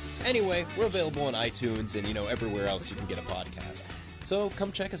Boomerang. Anyway, we're available on iTunes and, everywhere else you can get a podcast. So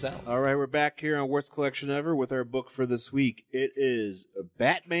come check us out. All right, we're back here on Worst Collection Ever with our book for this week. It is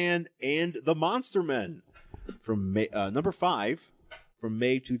Batman and the Monster Men from number 5 from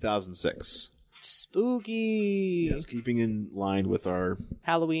May 2006. Spooky. Yes, keeping in line with our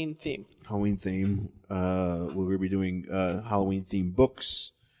Halloween theme. We're going to be doing Halloween themed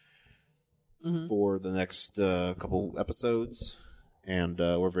books for the next couple episodes, and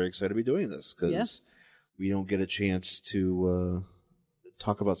we're very excited to be doing this because we don't get a chance to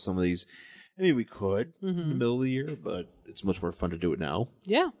talk about some of these. I mean, we could in the middle of the year, but it's much more fun to do it now.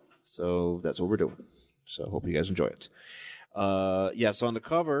 Yeah. So that's what we're doing. So hope you guys enjoy it. So on the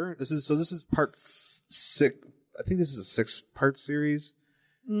cover, this is part 6. I think this is a 6-part series.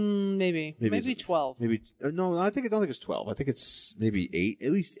 Maybe 12. Maybe no. I don't think it's 12. I think it's maybe 8.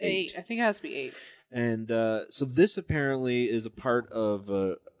 At least 8. I think it has to be 8. And so this apparently is a part of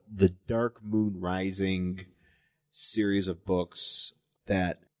the Dark Moon Rising series of books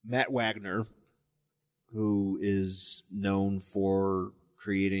that Matt Wagner, who is known for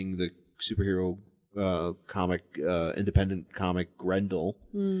creating the superhero comic, independent comic Grendel,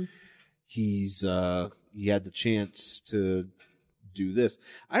 he had the chance to do this.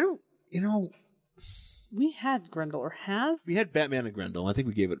 I don't, We had Grendel, or have? We had Batman and Grendel. I think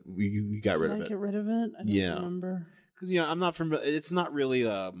we gave it. We got rid of it. Did I get rid of it? I don't remember. Because I'm not from. It's not really.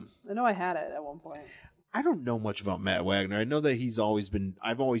 I know I had it at one point. I don't know much about Matt Wagner. I know that he's always been.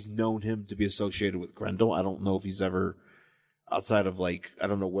 I've always known him to be associated with Grendel. I don't know if he's ever outside of I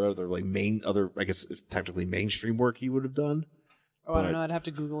don't know what other I guess technically mainstream work he would have done. Oh, I don't know. I'd have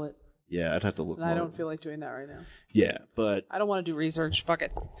to Google it. Yeah, I'd have to look. And I don't feel like doing that right now. Yeah, but I don't want to do research. Fuck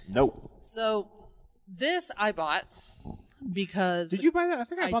it. Nope. So this I bought because. Did you buy that? I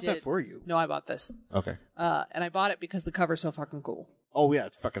think I bought that for you. No, I bought this. Okay. And I bought it because the cover's so fucking cool. Oh yeah,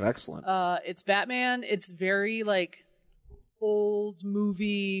 it's fucking excellent. It's Batman. It's very old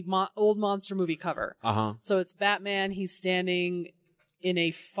monster movie cover. Uh-huh. So it's Batman. He's standing in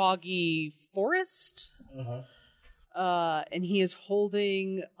a foggy forest. Uh-huh. And he is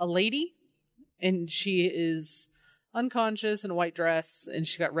holding a lady, and she is unconscious in a white dress, and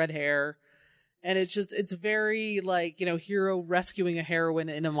she's got red hair. And it's very hero rescuing a heroine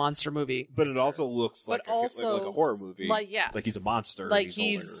in a monster movie. But it also looks like a horror movie. Like he's a monster. Like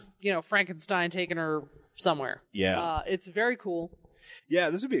he's Frankenstein taking her somewhere. Yeah. It's very cool.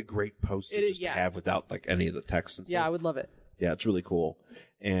 Yeah, this would be a great poster to have without any of the text and stuff. Yeah, I would love it. Yeah, it's really cool.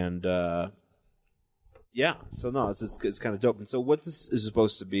 And yeah, so no, it's kind of dope. And so what this is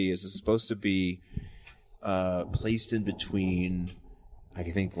supposed to be is it's supposed to be placed in between, I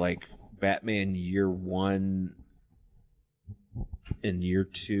think, Batman Year 1 and Year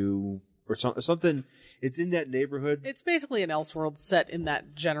 2 or something. It's in that neighborhood. It's basically an Elseworld set in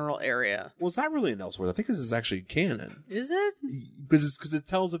that general area. Well, it's not really an Elseworld. I think this is actually canon. Is it? Because it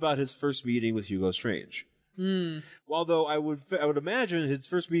tells about his first meeting with Hugo Strange. Although I would imagine his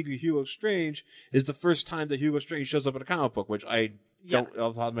first meeting with Hugo Strange is the first time that Hugo Strange shows up in a comic book, which I don't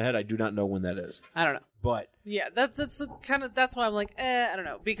off the top of my head. I do not know when that is. I don't know. But yeah, that's why I'm I don't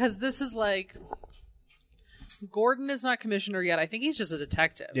know, because this is Gordon is not commissioner yet. I think he's just a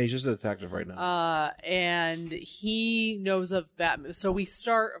detective. Yeah, he's just a detective right now. And he knows of Batman. So we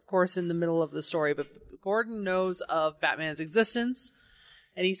start, of course, in the middle of the story, but Gordon knows of Batman's existence.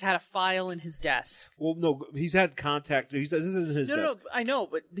 And he's had a file in his desk. Well, no, he's had contact. This isn't his desk. No, I know,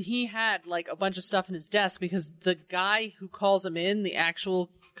 but he had a bunch of stuff in his desk because the guy who calls him in, the actual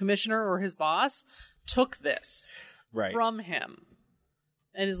commissioner or his boss, took this from him,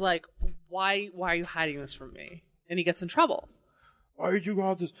 and is like, "Why are you hiding this from me?" And he gets in trouble. Why did you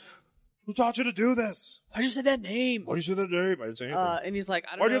want this? Who taught you to do this? Why'd you say that name? Why'd you say that name? I didn't say anything. And he's like,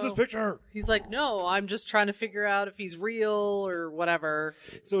 I don't know. Why do you have this picture? He's like, no, I'm just trying to figure out if he's real or whatever.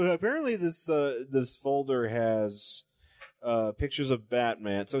 So apparently this folder has pictures of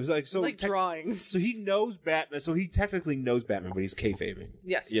Batman. So he's drawings. So he knows Batman. So he technically knows Batman, but he's kayfabing.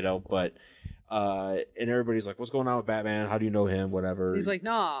 Yes. But and everybody's like, what's going on with Batman? How do you know him? Whatever. He's like,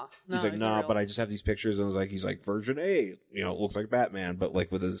 nah. He's like, nah, but I just have these pictures. And he's like version A, it looks like Batman, but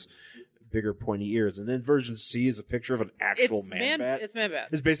with his bigger pointy ears. And then version C is a picture of an actual Man-Bat. It's Man-Bat.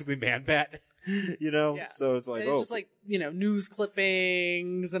 It's basically Man-Bat. Yeah. So it's like, and it's just news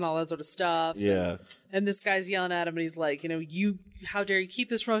clippings and all that sort of stuff. Yeah. And this guy's yelling at him, and he's like, how dare you keep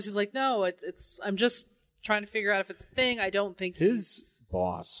this from us? He's like, no, I'm just trying to figure out if it's a thing. I don't think his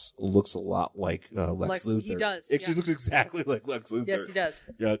boss looks a lot like Lex Luthor. He does. He actually looks exactly like Lex Luthor. Yes, he does.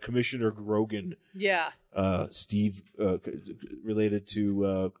 Commissioner Grogan. Yeah. Steve, related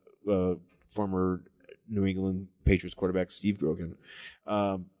to former New England Patriots quarterback Steve Grogan.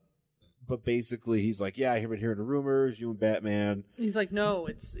 But basically, he's like, yeah, I've been hearing the rumors, you and Batman. He's like, no,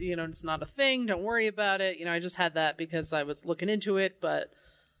 it's not a thing. Don't worry about it. I just had that because I was looking into it, but,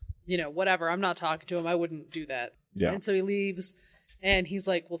 whatever. I'm not talking to him. I wouldn't do that. Yeah. And so he leaves, and he's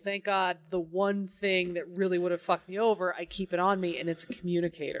like, well, thank God the one thing that really would have fucked me over, I keep it on me, and it's a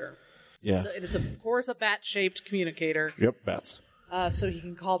communicator. Yeah. So it's, of course, a bat-shaped communicator. Yep, bats. So he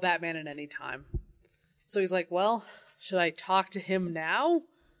can call Batman at any time. So he's like, well, should I talk to him now?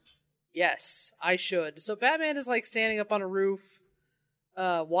 Yes, I should. So Batman is standing up on a roof,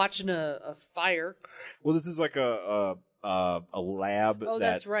 watching a fire. Well, this is like a lab that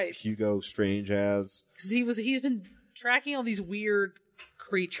that's right. Hugo Strange has. Because he's been tracking all these weird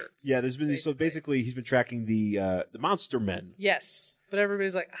creatures. Yeah, there's been basically he's been tracking the monster men. Yes, but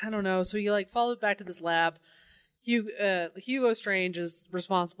everybody's like, I don't know. So he followed back to this lab. Hugo Strange is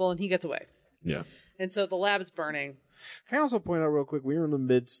responsible, and he gets away. Yeah. And so the lab is burning. Can I also point out real quick, we're in the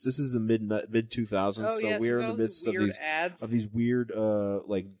midst. This is the mid 2000s, so we're in the midst of these weird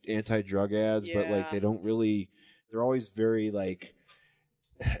anti-drug ads, but they don't really. They're always very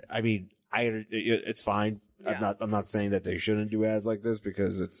I mean, it's fine. Yeah. I'm not saying that they shouldn't do ads like this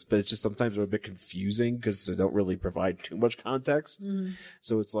because it's just sometimes they're a bit confusing because they don't really provide too much context. Mm-hmm.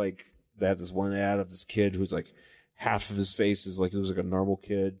 So it's like they have this one ad of this kid who's like half of his face is like, he looks like a normal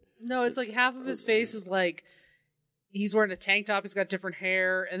kid. No, it's like half of his face is like he's wearing a tank top, he's got different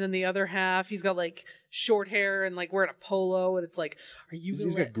hair, and then the other half he's got like short hair and like wearing a polo, and it's like, are you gonna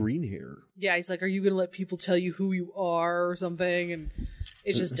He's got green hair. Yeah, he's like, are you gonna let people tell you who you are or something? And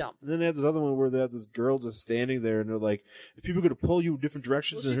it's just dumb. And then they have this other one where they have this girl just standing there and they're like, if people are gonna pull you in different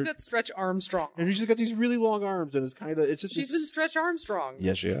directions, Well, she's got Stretch Armstrong. and she's got these really long arms, and it's kind of She's been Stretch Armstrong.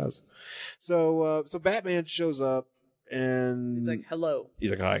 Yes, she has. So Batman shows up and He's like, hello. He's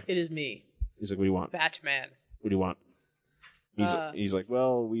like, hi. It is me, He's like, what do you want? Batman. What do you want? He's like,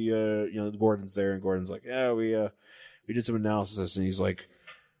 well, we Gordon's there, and Gordon's like, yeah, we did some analysis, and he's like,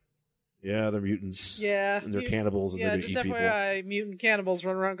 yeah, they're mutants. Yeah. And they're cannibals, and they're just gonna eat FYI, people. mutant cannibals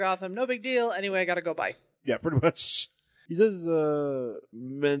run around Gotham. No big deal. Anyway, I gotta go. Bye. Yeah, pretty much. He does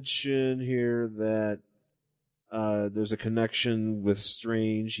mention here that there's a connection with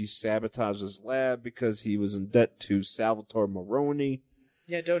Strange. He sabotaged his lab because he was in debt to Salvatore Maroni.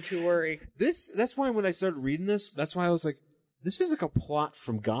 Yeah, don't you worry. That's why when I started reading this, that's why I was like, this is like a plot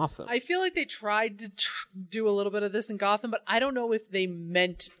from Gotham. I feel like they tried to do a little bit of this in Gotham, but I don't know if they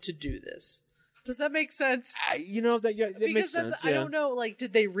meant to do this. Does that make sense? It makes sense. I don't know, like,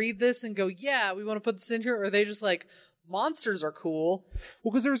 did they read this and go, yeah, we want to put this in here? Or are they just like, monsters are cool?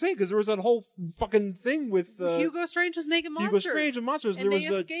 Well, because there was that whole fucking thing with Hugo Strange was making monsters. Hugo Strange and monsters. And they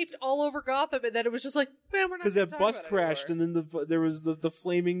escaped all over Gotham, and then it was just like, man, we're not because that bus crashed, anymore. and then there was the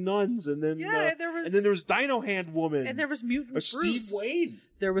flaming nuns, and then there was Dino Hand Woman, and there was mutant Bruce. Steve Wayne.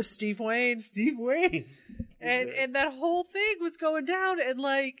 There was Steve Wayne. And that whole thing was going down, and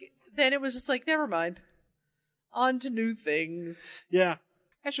like then it was just like, never mind, on to new things. Yeah,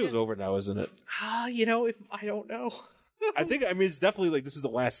 that show's over now, isn't it? I don't know. I think it's definitely like this is the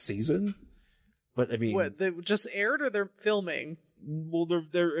last season, but I mean, what, they just aired or they're filming? Well,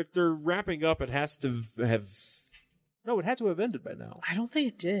 if they're wrapping up, it has to have. No, it had to have ended by now. I don't think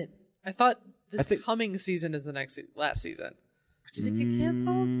it did. I thought coming season is the last season. Did it get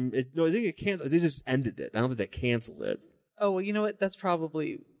canceled? No, I think it canceled. They just ended it. I don't think they canceled it. Oh, well, you know what? That's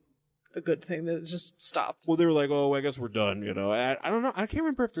probably a good thing that it just stopped. Well, they were like, "Oh, I guess we're done." I don't know. I can't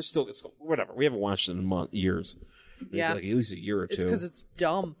remember if they're still. Whatever. We haven't watched it in years. Yeah, like at least a year or two. It's because it's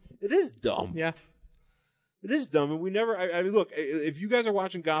dumb. It is dumb. Yeah. It is dumb, and we never. I mean, look, if you guys are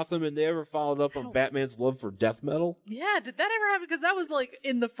watching Gotham and they ever followed up on Batman's love for death metal, yeah, did that ever happen? Because that was like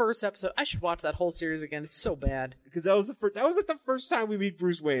in the first episode. I should watch that whole series again. It's so bad. Because that was like the first time we meet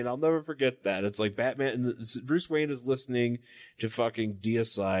Bruce Wayne. I'll never forget that. It's like Batman and Bruce Wayne is listening to fucking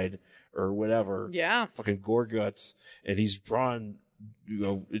Deicide or whatever. Yeah, fucking gore guts, and he's drawn,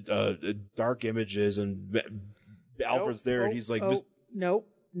 dark images, and Alfred's there, and he's like, nope.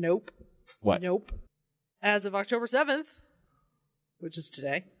 What? Nope. As of October 7th, which is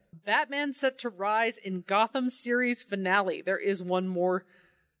today, Batman set to rise in Gotham series finale. There is one more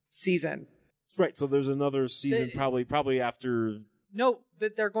season. Right, so there's another season probably after... No,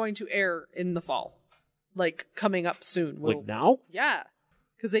 that they're going to air in the fall. Like, coming up soon. Like now? Yeah.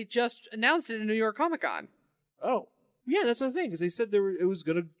 Because they just announced it in New York Comic Con. Oh. Yeah, that's the thing, because they said it was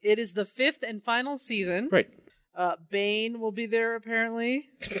going to... It is the 5th and final season. Right. Bane will be there, apparently.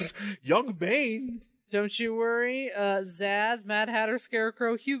 Young Bane! Don't you worry. Zaz, Mad Hatter,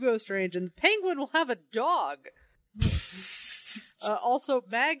 Scarecrow, Hugo Strange, and Penguin will have a dog. Also,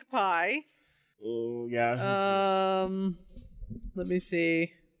 Magpie. Oh, yeah. Let me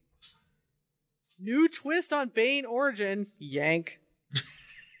see. New twist on Bane origin. Yank.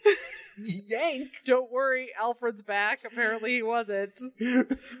 Yank? Don't worry, Alfred's back. Apparently he wasn't.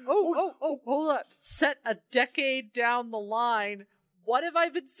 Oh, hold up. Set a decade down the line. What have I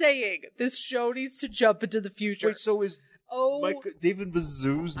been saying? This show needs to jump into the future. Wait, so is David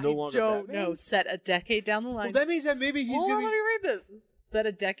Bazoo's no longer Batman? I don't Batman? know. Set a decade down the line. Well, that means that maybe he's going to be... Let me read this. Set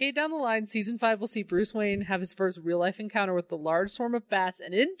a decade down the line, season 5 will see Bruce Wayne have his first real-life encounter with the large swarm of bats,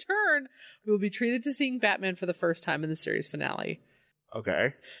 and in turn, we will be treated to seeing Batman for the first time in the series finale.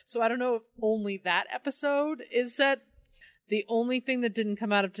 Okay. So I don't know if only that episode is set. The only thing that didn't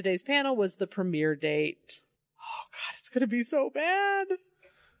come out of today's panel was the premiere date. Oh, God, it's going to be so bad.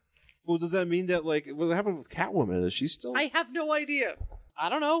 Well, does that mean that, like, what happened with Catwoman? Is she still... I have no idea. I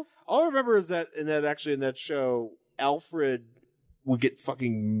don't know. All I remember is that in that show, Alfred would get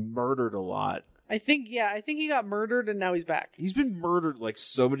fucking murdered a lot. I think he got murdered and now he's back. He's been murdered like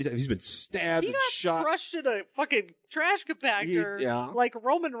so many times. He's been stabbed and shot. He got crushed in a fucking trash compactor like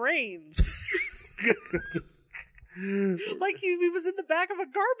Roman Reigns. Like he was in the back of a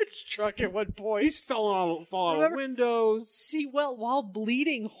garbage truck at one point. He's falling out of windows. See, well, while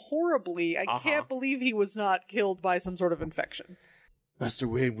bleeding horribly, I can't believe he was not killed by some sort of infection. Master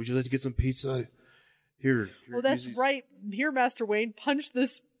Wayne, would you like to get some pizza? Here. Oh, that's right. Here, Master Wayne, punch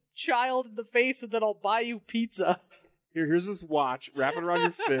this child in the face and then I'll buy you pizza. Here's this watch. Wrap it around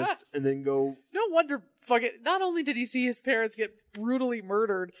your fist and then go. No wonder, not only did he see his parents get brutally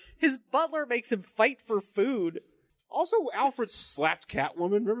murdered, his butler makes him fight for food. Also, Alfred slapped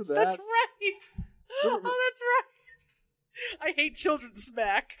Catwoman. Remember that? That's right. Oh, that's right. I hate children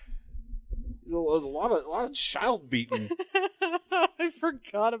smack. There's a lot of child beating. I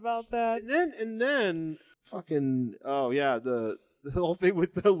forgot about that. And then, fucking, the whole thing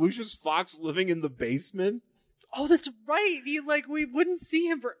with Lucius Fox living in the basement. Oh, that's right. We wouldn't see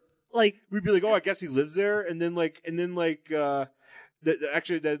him for we'd be like, oh, I guess he lives there, and then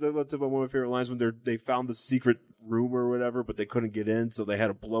actually that's one of my favorite lines when they found the secret room or whatever, but they couldn't get in, so they had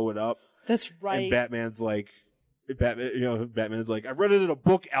to blow it up. That's right. And Batman's like, I read it in a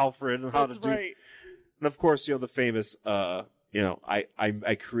book, Alfred, on how that's to do. Right. And of course, the famous, I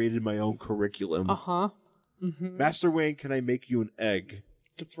created my own curriculum. Mm-hmm. Master Wayne, can I make you an egg?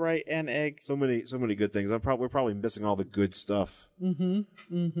 That's right, an egg. So many good things. We're probably missing all the good stuff. Mm-hmm.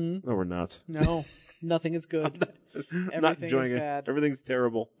 Mm-hmm. No, we're not. No, nothing is good. Not enjoying is bad. Everything's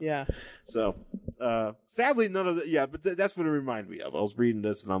terrible. Yeah. So, sadly, none of the. Yeah, but that's what it reminded me of. I was reading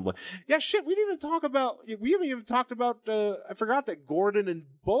this and I'm like, yeah, shit. We haven't even talked about. I forgot that Gordon and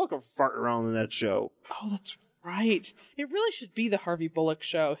Bullock are farting around in that show. Oh, that's right. It really should be the Harvey Bullock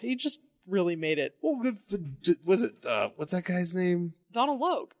show. He just really made it. Well, was it? What's that guy's name? Donald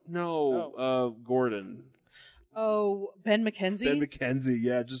Logue. No, Gordon. Oh, Ben McKenzie? Ben McKenzie,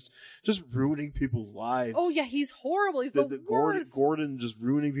 yeah, just ruining people's lives. Oh, yeah, he's horrible. He's the worst. Gordon just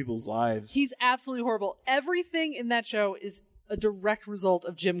ruining people's lives. He's absolutely horrible. Everything in that show is a direct result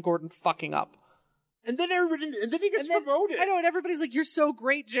of Jim Gordon fucking up. And then he gets promoted. I know, and everybody's like, you're so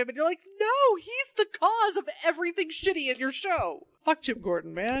great, Jim. And you're like, no, he's the cause of everything shitty in your show. Fuck Jim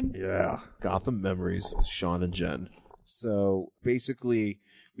Gordon, man. Yeah. Gotham Memories with Sean and Jen. So basically,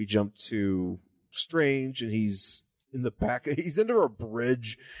 we jump to Strange, and he's in the back. He's under a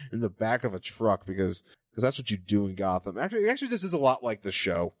bridge in the back of a truck because that's what you do in Gotham. Actually, this is a lot like the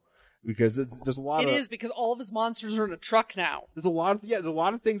show because there's a lot. It is because all of his monsters are in a truck now. There's a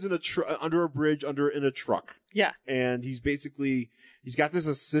lot of things in under a bridge in a truck. Yeah, and he's got this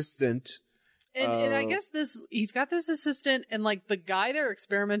assistant. And I guess he's got this assistant, and like the guy they're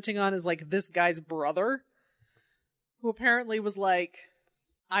experimenting on is like this guy's brother, who apparently was like,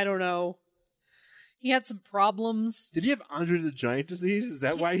 I don't know, he had some problems. Did he have Andre the Giant disease? Is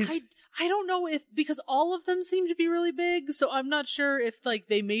that why he's? I don't know because all of them seem to be really big, so I'm not sure if like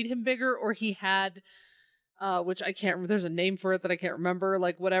they made him bigger or he had, which I can't remember. There's a name for it that I can't remember,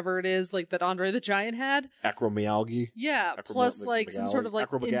 like whatever it is, like that Andre the Giant had. Acromegaly. Yeah, plus like some sort of like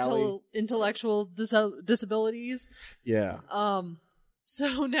intellectual disabilities. Yeah.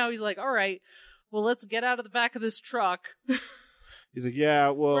 So now he's like, all right, well, let's get out of the back of this truck. He's like, yeah,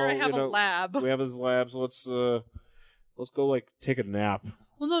 well, where I have a lab. We have this lab, so let's go like take a nap.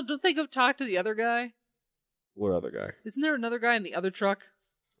 Well, no, don't they go talk to the other guy? What other guy? Isn't there another guy in the other truck?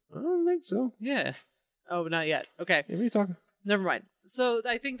 I don't think so. Yeah. Oh, not yet. Okay. Yeah, what are you talking? Never mind. So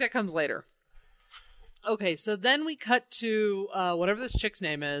I think that comes later. Okay, so then we cut to whatever this chick's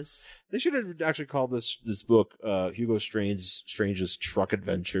name is. They should have actually called this book Hugo Strange's Truck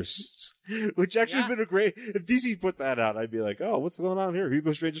Adventures, which actually been a great. If DC put that out, I'd be like, oh, what's going on here?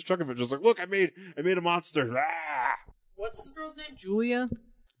 Hugo Strange's Truck Adventures. Like, look, I made a monster. Ah! What's this girl's name? Julia.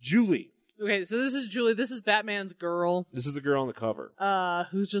 Julie. Okay, so this is Julie. This is Batman's girl. This is the girl on the cover.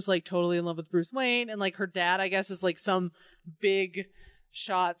 Who's just like totally in love with Bruce Wayne, and like her dad, I guess, is like some big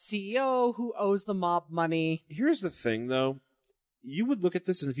shot CEO who owes the mob money. Here's the thing, though. You would look at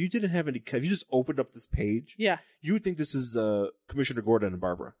this, and if you didn't have if you just opened up this page, you would think this is Commissioner Gordon and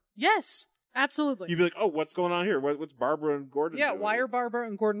Barbara. Yes, absolutely. You'd be like, oh, what's going on here? What's Barbara and Gordon doing? Why are Barbara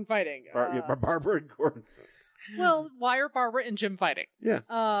and Gordon fighting? Barbara and Gordon. Well, why are Barbara and Jim fighting? Yeah.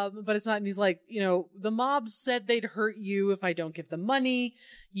 But it's not, and he's like, the mob said they'd hurt you if I don't give them money.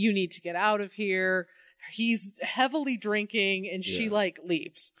 You need to get out of here. He's heavily drinking, and she like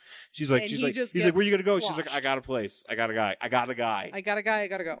leaves. He's like, he's like, where you gonna go? She's like, I got a place. I got a guy. I got a guy. I got to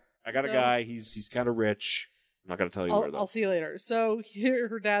go. I got a guy. He's kind of rich. I'm not gonna tell you where though. I'll see you later. So here,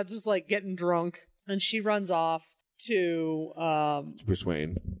 her dad's just like getting drunk, and she runs off to Bruce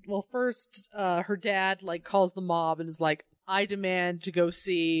Wayne. Well, first, her dad like calls the mob and is like, I demand to go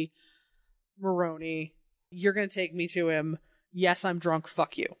see Maroni. You're gonna take me to him. Yes, I'm drunk.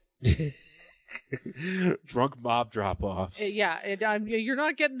 Fuck you. Drunk mob drop-offs. Yeah, you're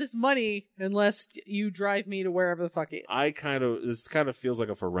not getting this money unless you drive me to wherever the fuck it is. This kind of feels like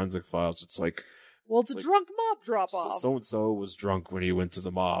a Forensic Files. It's like, well, it's a drunk mob drop-off. So-and-so was drunk when he went to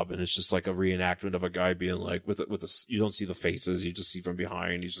the mob, and it's just like a reenactment of a guy being like, you don't see the faces, you just see from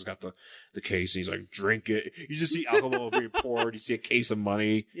behind. He's just got the case, and he's like, drink it. You just see alcohol being poured. You see a case of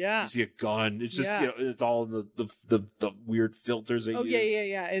money. Yeah. You see a gun. It's just, it's all in the weird filters they use.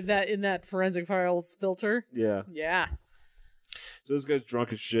 Yeah. In that Forensic Files filter. Yeah. Yeah. So this guy's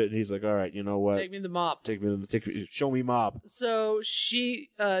drunk as shit, and he's like, all right, you know what? Take me to the mob. Show me mob. So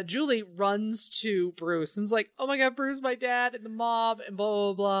Julie runs to Bruce and's like, oh my God, Bruce, my dad, and the mob, and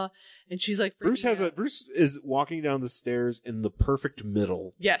blah, blah, blah. And she's like, Bruce is walking down the stairs in the perfect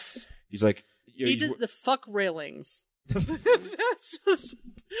middle. Yes. He's like, he did the fuck railings. That's just,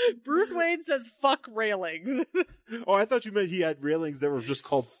 Bruce Wayne says fuck railings. Oh, I thought you meant he had railings that were just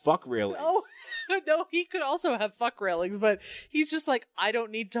called fuck railings. Oh, no, he could also have fuck railings, but he's just like, I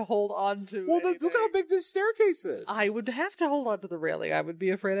don't need to hold on to anything. Look how big this staircase is. I would have to hold on to the railing. I would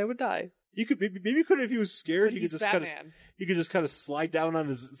be afraid I would die. You could maybe if he was scared, But he he's could just Batman. kind of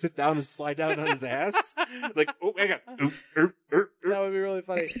sit down and slide down on his ass. Like, oh my God. That would be really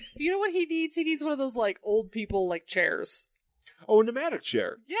funny. You know what he needs? He needs one of those like old people like chairs. Oh, a pneumatic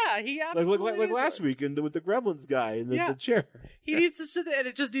chair. Yeah, he absolutely like last week with the Gremlins guy in the chair. He needs to sit there, and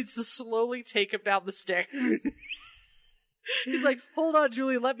it just needs to slowly take him down the stairs. He's like, hold on,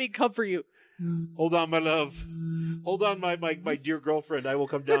 Julie, let me comfort you. Hold on, my love. Hold on, my dear girlfriend. I will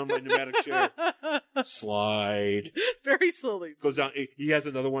come down my pneumatic chair. Slide. Very slowly. Goes down. He has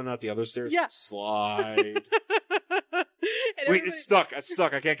another one out the other stairs. Yeah. Slide. Wait, it's stuck. It's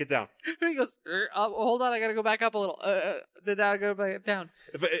stuck. I can't get down. He goes, hold on, I gotta go back up a little. Then I gotta go back down.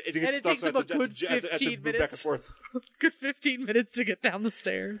 It and stuck, it takes him a good 15 minutes. Back and forth. Good 15 minutes to get down the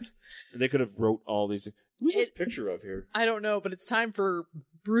stairs. And they could have wrote all these things. Who's this picture of here? I don't know, but it's time for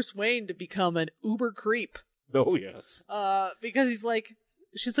Bruce Wayne to become an uber creep. Oh, yes. Because she's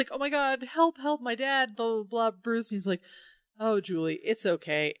like, oh my God, help, my dad, blah, blah, blah, Bruce. And he's like, oh, Julie, it's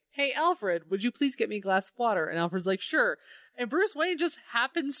okay. Hey, Alfred, would you please get me a glass of water? And Alfred's like, sure. And Bruce Wayne just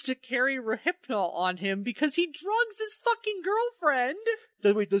happens to carry Rohypnol on him because he drugs his fucking girlfriend.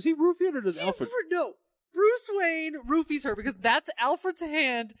 Does he roofie it or does Alfred? No. Bruce Wayne roofies her because that's Alfred's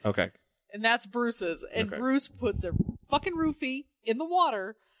hand. Okay. And that's Bruce's. And okay. Bruce puts a fucking roofie in the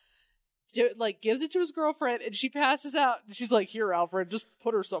water, gives it to his girlfriend, and she passes out. And she's like, here, Alfred, just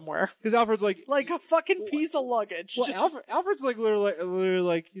put her somewhere. Because Alfred's like a fucking piece of luggage. Well, Alfred's like literally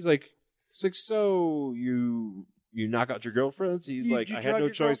like, he's like, so you knock out your girlfriends? He's like, I had no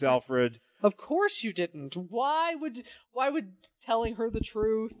choice, Alfred. Of course you didn't. Why would telling her the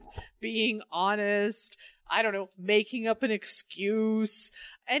truth, being honest, I don't know, making up an excuse,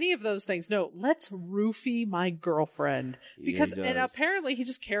 any of those things? No, let's roofie my girlfriend. Because, and apparently he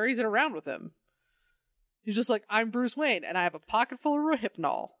just carries it around with him. He's just like, I'm Bruce Wayne, and I have a pocket full of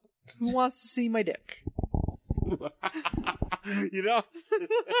Rohypnol. Who wants to see my dick? You know?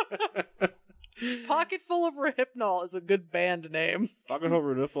 Pocket full of Rohypnol is a good band name. Pocket full of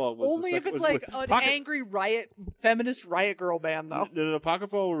Rohypnol was only if it's like an angry feminist riot girl band, though. No. Pocket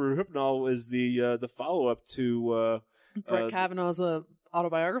full of Rohypnol is the follow up to Brett Kavanaugh's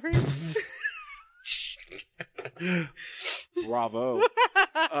autobiography. Bravo.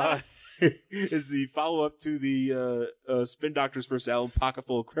 Is the follow up to the Spin Doctors vs. Alan Pocket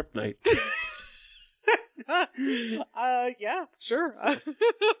full of Kryptonite. Yeah, sure.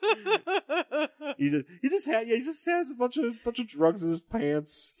 He just has a bunch of drugs in his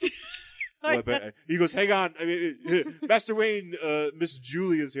pants. He goes, hang on, Master Wayne, Miss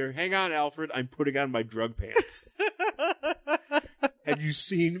Julie is here. Hang on, Alfred, I'm putting on my drug pants. Have you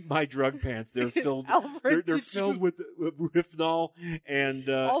seen my drug pants? They're filled. Alfred, they're filled with Rohypnol and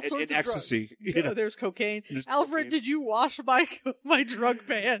ecstasy. You know, there's cocaine. Alfred, did you wash my drug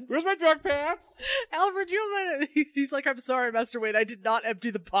pants? Where's my drug pants? Alfred, he's like, I'm sorry, Master Wayne, I did not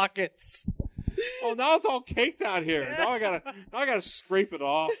empty the pockets. Oh, now it's all caked out here. Now I gotta scrape it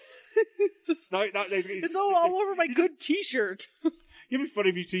off. It's all over my good T-shirt. It'd be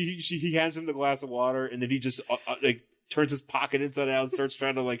funny if he hands him the glass of water and then he just turns his pocket inside out and starts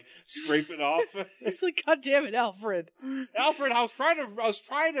trying to scrape it off. It's like, God damn it, Alfred! Alfred, I was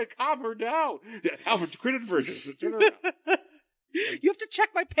trying to calm her down. Alfred, quit it for turn around. You have to check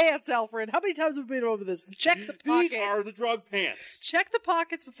my pants, Alfred. How many times have we been over this? Check the pockets. These are the drug pants. Check the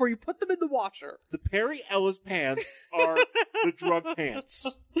pockets before you put them in the washer. The Perry Ellis pants are the drug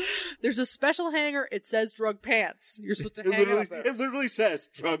pants. There's a special hanger. It says drug pants. You're supposed to hang it up there. It literally says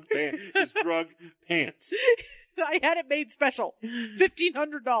drug pants. It says drug pants. I had it made special.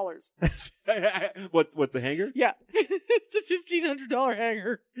 $1,500. What, the hanger? Yeah. It's a $1,500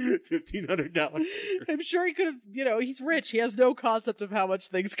 hanger. $1,500. I'm sure he could have, he's rich. He has no concept of how much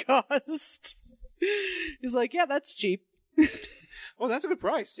things cost. He's like, yeah, that's cheap. Oh, that's a good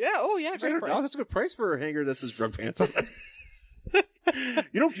price. Yeah, great price. Oh, that's a good price for a hanger that says drug pants on it.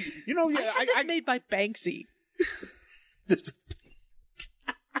 Yeah. I had this made by Banksy.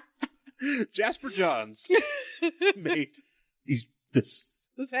 Jasper Johns made this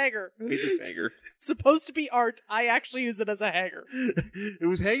hanger. It's supposed to be art. I actually use it as a hanger. It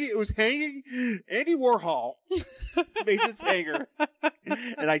was hanging. Andy Warhol made this hanger,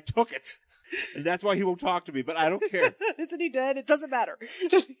 and I took it. And that's why he won't talk to me, but I don't care. Isn't he dead? It doesn't matter.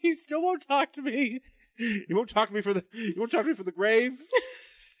 He still won't talk to me. He won't talk to me for the grave.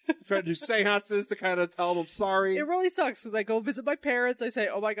 Trying to do seances to kind of tell them sorry. It really sucks because I go visit my parents. I say,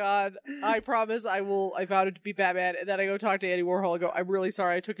 "Oh my God, I promise I vowed to be Batman." And then I go talk to Andy Warhol. I go, "I'm really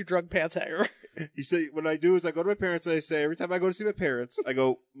sorry. I took your drug pants hanger." You say, what I do is I go to my parents and I say, every time I go to see my parents, I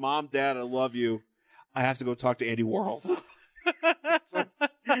go, "Mom, Dad, I love you. I have to go talk to Andy Warhol."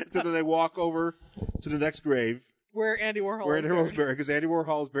 So then I walk over to the next grave. Where Andy Warhol is buried. Because Andy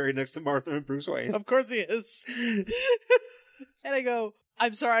Warhol is buried next to Martha and Bruce Wayne. Of course he is. And I go,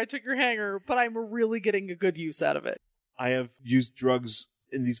 "I'm sorry I took your hanger, but I'm really getting a good use out of it." I have used drugs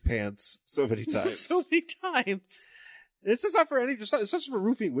in these pants so many times. So many times. It's just not for it's just for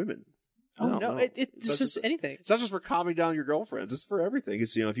roofing women. Oh no, it's just anything. It's not just for calming down your girlfriends. It's for everything.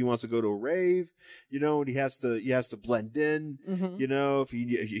 It's if he wants to go to a rave, and he has to blend in. Mm-hmm. If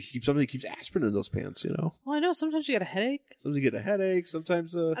he keeps aspirin in those pants. Well, I know sometimes you get a headache. Sometimes you get a headache.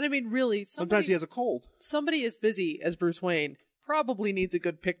 Sometimes. And I mean, really, sometimes he has a cold. Somebody as busy as Bruce Wayne probably needs a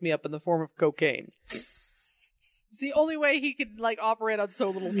good pick me up in the form of cocaine. It's the only way he can operate on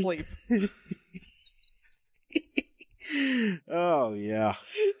so little sleep. Oh, yeah.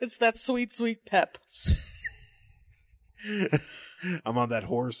 It's that sweet, sweet pep. I'm on that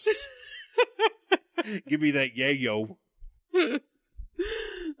horse. Give me that yayo.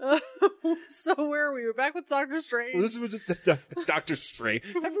 So where are we? We're back with Doctor Strange. Well, this was Doctor Strange.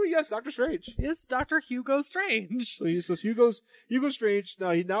 Technically, yes, Doctor Strange. Yes, Dr. Hugo Strange. So Hugo Strange.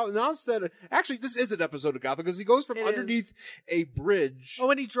 Now said. Actually, this is an episode of Gotham because he goes from underneath a bridge. Oh,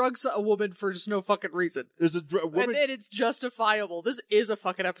 and he drugs a woman for just no fucking reason. There's a woman, and it's justifiable. This is a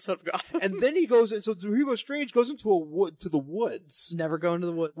fucking episode of Gotham. And then he goes, and so Hugo Strange goes into the woods. Never go into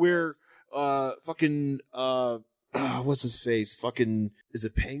the woods. Where what's his face? Fucking, is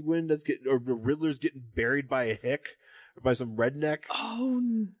it Penguin or the Riddler's getting buried by a hick or by some redneck?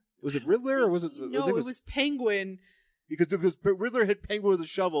 Oh, was it Riddler or was it? No, it was Penguin. Because Riddler hit Penguin with a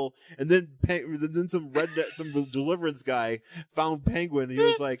shovel, and then some redneck, some deliverance guy found Penguin, and he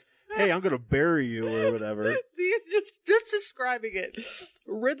was like, "Hey, I'm gonna bury you," or whatever. He's just describing it.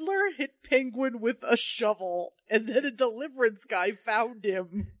 Riddler hit Penguin with a shovel, and then a deliverance guy found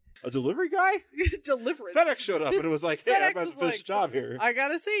him. A delivery guy? Deliverance. FedEx showed up and it was like, "Hey, I'm about to finish a job here. I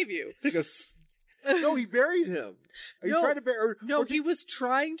gotta save you." No, he buried him. Are you trying to bury? He was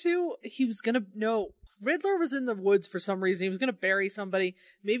trying to. He was gonna. No, Riddler was in the woods for some reason. He was gonna bury somebody.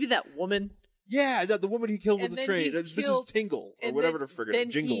 Maybe that woman. Yeah, the woman he killed with the train. Mrs. Tingle or whatever the friggin'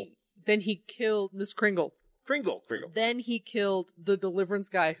 Jingle. Then he killed Miss Kringle. Kringle. Then he killed the deliverance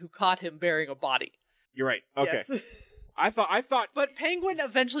guy who caught him burying a body. You're right. Okay. Yes. I thought. But Penguin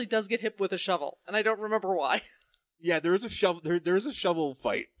eventually does get hit with a shovel, and I don't remember why. Yeah, there is a shovel. There is a shovel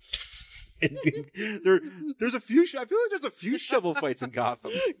fight. There's a few. I feel like there's a few shovel fights in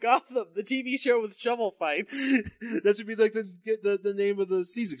Gotham. Gotham, the TV show with shovel fights. That should be like the name of the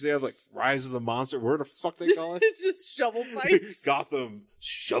season. Because they have Rise of the Monster. Where the fuck they call it? Just shovel fights. Gotham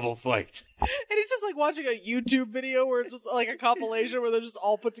shovel fight. And it's just like watching a YouTube video where it's just like a compilation where they're just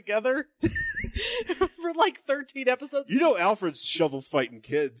all put together for 13 episodes. Alfred's shovel fighting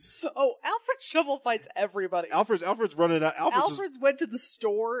kids. Oh, Alfred shovel fights everybody. Alfred's running out. Alfred went to the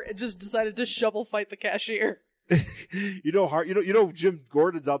store and just decided to shovel fight the cashier. Jim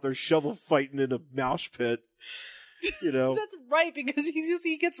Gordon's out there shovel fighting in a mosh pit. That's right, because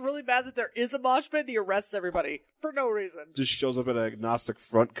he gets really mad that there is a mosh pit and he arrests everybody for no reason. Just shows up at an Agnostic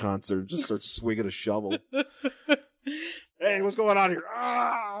Front concert and just starts swinging a shovel. Hey, what's going on here?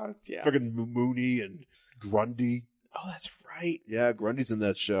 Yeah. Freaking Mooney and Grundy. Oh, that's right. Yeah, Grundy's in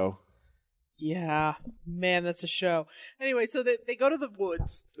that show. Yeah, man, that's a show. Anyway, so they go to the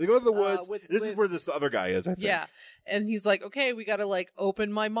woods. This is where this other guy is, I think. Yeah, and he's like, "Okay, we gotta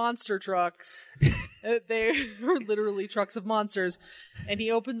open my monster trucks." They are literally trucks of monsters, and he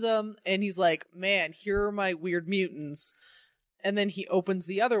opens them, and he's like, "Man, here are my weird mutants." And then he opens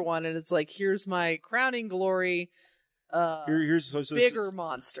the other one, and it's like, here's my crowning glory, here's bigger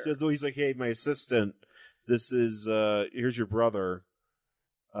monster. So he's like, hey, my assistant, this is, here's your brother,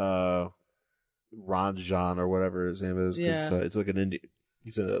 Ranjan or whatever his name is. Yeah. It's like an Indian,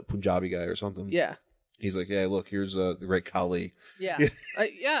 he's a Punjabi guy or something. Yeah. He's like, yeah, look, here's the great Kali. Yeah.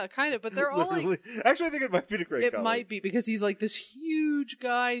 Yeah, kind of. But they're all like... Actually, I think it might be the great Kali. It might be, because he's like this huge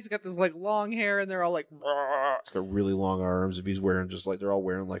guy. He's got this like long hair, and they're all like... He's got really long arms. If he's wearing just like... They're all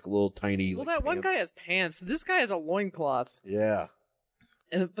wearing like little tiny... Well, like, that pants. one guy has pants. This guy has a loincloth. Yeah.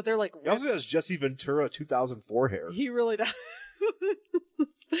 But they're like... He also has Jesse Ventura 2004 hair. He really does.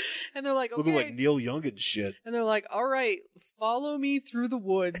 And they're like, okay. Looking like Neil Young and shit. And they're like, all right, follow me through the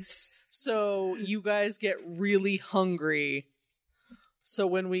woods so you guys get really hungry. So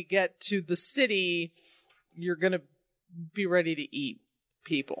when we get to the city, you're going to be ready to eat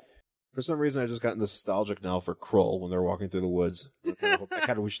people. For some reason, I just got nostalgic now for Krull when they're walking through the woods. I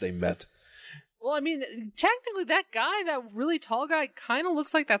kind of wish they met. Well, I mean, technically that guy, that really tall guy, kind of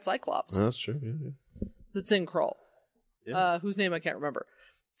looks like that Cyclops. That's true, yeah. That's in Krull. Yeah. Whose name I can't remember.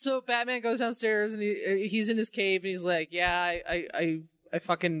 So Batman goes downstairs and he's in his cave and he's like, yeah, I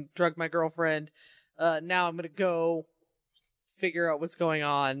fucking drugged my girlfriend. Now I'm gonna go figure out what's going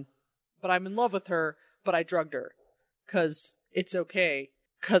on. But I'm in love with her, but I drugged her. 'Cause it's okay.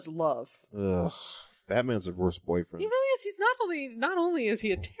 'Cause love. Ugh. Batman's the worst boyfriend. He really is. He's not only is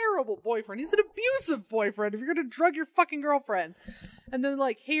he a terrible boyfriend, he's an abusive boyfriend if you're gonna drug your fucking girlfriend. And then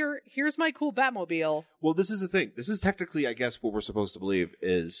like, here's my cool Batmobile. Well, this is the thing. This is technically, I guess, what we're supposed to believe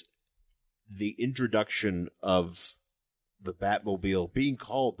is the introduction of the Batmobile being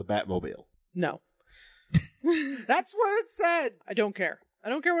called the Batmobile. No. That's what it said. I don't care. I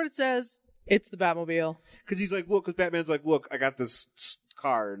don't care what it says. It's the Batmobile. Because he's like, look, because Batman's like, look, I got this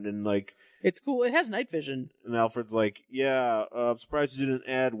car, and then like, it's cool. It has night vision. and Alfred's like, yeah, I'm surprised you didn't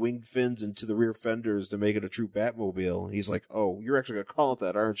add winged fins into the rear fenders to make it a true Batmobile. And he's like, oh, you're actually gonna call it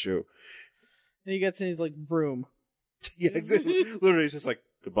that, aren't you? And he gets in, he's like, vroom. Yeah, literally, he's just like,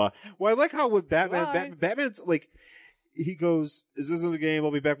 goodbye. Well, I like how with Batman, Batman's like, he goes, is this in the game?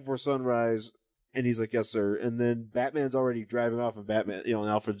 I'll be back before sunrise. And he's like, yes, sir. And then Batman's already driving off, and Batman, and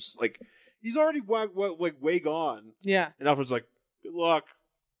Alfred's like, he's already way gone. Yeah. And Alfred's like, good luck.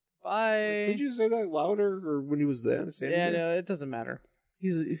 Bye. Did you say that louder, or when he was there? Yeah, no, it doesn't matter. He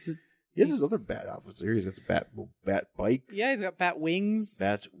has his other bat outfits here. He's got the bat bike. Yeah, he's got bat wings.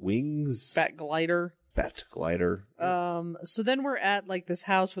 Bat wings. Bat glider. Bat glider. So then we're at like this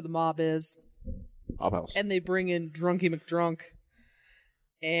house where the mob is. Mob house. And they bring in Drunky McDrunk.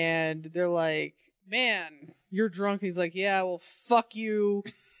 And they're like, man, you're drunk. He's like, yeah, well, fuck you.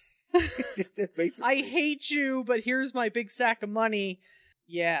 I hate you, but here's my big sack of money.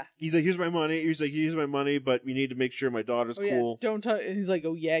 Yeah. He's like, here's my money. He's like, here's my money, but we need to make sure my daughter's cool. Yeah, don't touch. And he's like,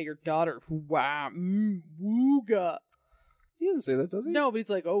 oh yeah, your daughter. Wow. Wooga. He doesn't say that, does he? No, but he's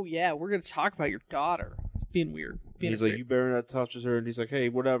like, oh yeah, we're going to talk about your daughter. It's being weird. He's like, you better not touch her. And he's like, hey,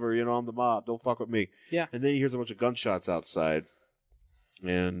 whatever, I'm the mob. Don't fuck with me. Yeah. And then he hears a bunch of gunshots outside.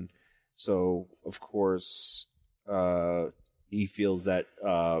 And so, of course, he feels that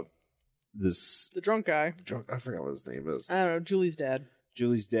the drunk guy. I forgot what his name is. I don't know, Julie's dad.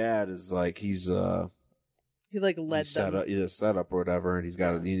 Julie's dad is like, he like led them. He's a setup or whatever, and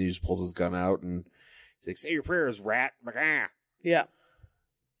he just pulls his gun out and he's like, say your prayers, rat. Yeah.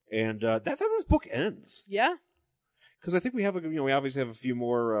 And that's how this book ends. Yeah. Because I think we have we obviously have a few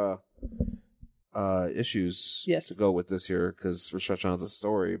more issues to go with this here because we're stretching out the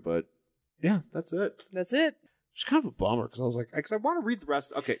story, but yeah, that's it. That's it. It's kind of a bummer because I was like, because I want to read the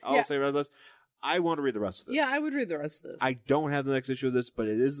rest. Okay, I'll say the rest. I want to read the rest of this. Yeah, I would read the rest of this. I don't have the next issue of this, but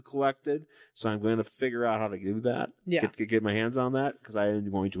it is collected, so I'm going to figure out how to do that. Yeah, get my hands on that because I am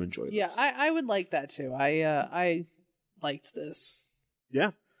going to enjoy this. Yeah, I would like that too. I liked this.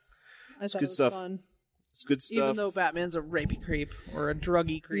 Yeah, I thought good it was stuff. fun. It's good stuff. Even though Batman's a rapey creep or a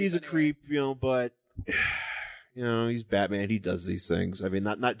druggy creep. He's a creep, but he's Batman. He does these things. I mean,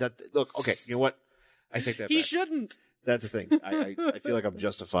 not that. Look, okay, you know what? I take that back. He shouldn't. That's the thing. I feel like I'm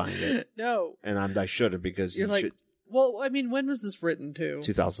justifying it. No. And I shouldn't because you're like, well, I mean, when was this written to?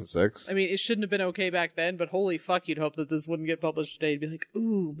 2006. I mean, it shouldn't have been okay back then, but holy fuck, you'd hope that this wouldn't get published today. You'd be like,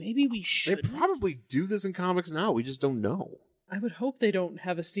 ooh, maybe we should. They probably do this in comics now. We just don't know. I would hope they don't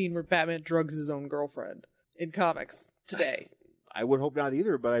have a scene where Batman drugs his own girlfriend in comics today. I would hope not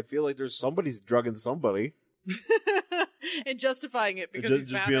either, but I feel like there's somebody's drugging somebody. And justifying it because just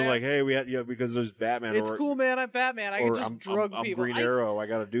he's Batman. Being like, hey, we had because there's Batman. It's cool, man. I'm Batman. I can just drug people. I'm Green Arrow. I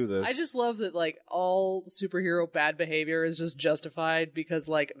got to do this. I just love that like all superhero bad behavior is just justified because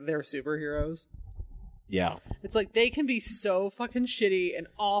like they're superheroes. Yeah. It's like they can be so fucking shitty and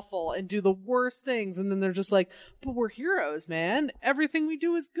awful and do the worst things, and then they're just like, but we're heroes, man. Everything we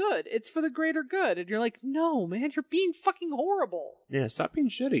do is good. It's for the greater good. And you're like, no, man, you're being fucking horrible. Yeah, stop being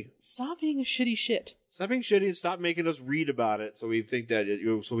shitty. Stop being a shitty shit. Stop being shitty and stop making us read about it so we think that,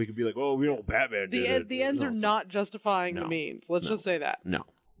 so we can be like, oh, we know Batman did it. The ends are not justifying the means. Let's just say that. No.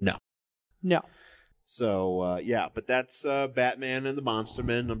 So, yeah, but that's Batman and the Monster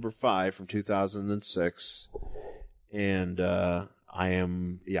Men, #5 from 2006. And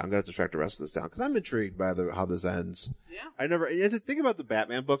I'm going to have to track the rest of this down because I'm intrigued by how this ends. Yeah. The thing about the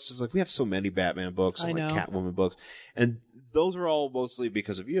Batman books is like we have so many Batman books and like Catwoman books. And those are all mostly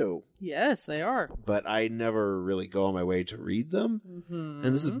because of you. Yes, they are. But I never really go on my way to read them. Mm-hmm.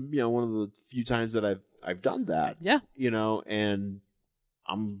 And this is, one of the few times that I've done that. Yeah. And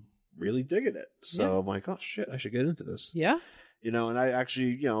I'm really digging it. So I'm like, oh shit, I should get into this. Yeah. And I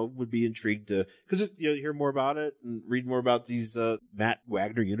actually, would be intrigued to, because you hear more about it and read more about these Matt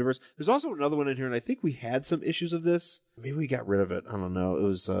Wagner universe. There's also another one in here, and I think we had some issues of this. Maybe we got rid of it. I don't know. It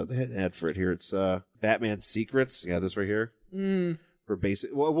was they had an ad for it here. It's Batman Secrets. Yeah, this right here. For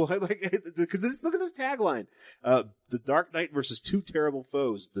basic, well, like because look at this tagline: "The Dark Knight versus two terrible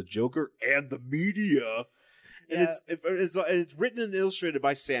foes: the Joker and the media." And it's written and illustrated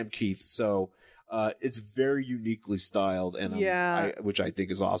by Sam Keith, so it's very uniquely styled, and which I think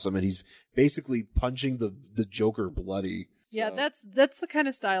is awesome. And he's basically punching the Joker bloody. So. Yeah, that's the kind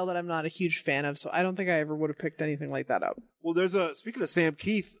of style that I'm not a huge fan of. So I don't think I ever would have picked anything like that up. Well, there's speaking of Sam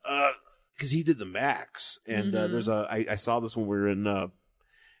Keith, because he did the Max, and I saw this when we were in the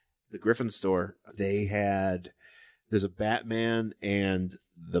Griffin store. There's a Batman and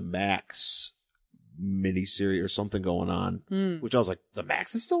the Max miniseries or something going on, which I was like, the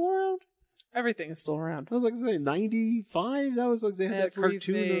Max is still around? Everything is still around. I was like, 95? That was like, they had that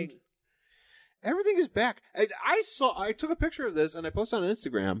cartoon. Everything is back. I took a picture of this and I posted on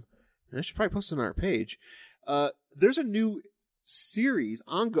Instagram, and I should probably post it on our page. There's a new series,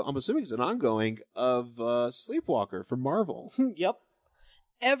 I'm assuming it's an ongoing, of Sleepwalker from Marvel. Yep.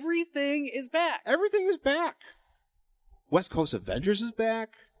 Everything is back. Everything is back. West Coast Avengers is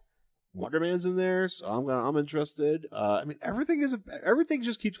back. Wonder Man's in there, so I'm interested. Everything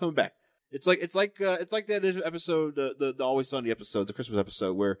just keeps coming back. It's like that episode, the Always Sunny episode, the Christmas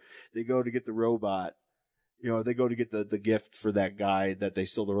episode, where they go to get the robot. They go to get the gift for that guy that they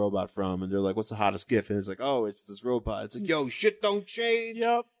stole the robot from, and they're like, "What's the hottest gift?" And it's like, "Oh, it's this robot." It's like, "Yo, shit don't change."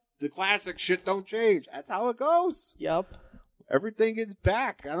 Yep. The classic shit don't change. That's how it goes. Yep. Everything is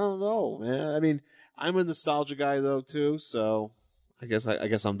back. I don't know, man. I'm a nostalgia guy though too, so. I guess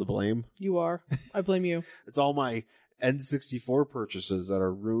I'm to blame. You are. I blame you. It's all my N64 purchases that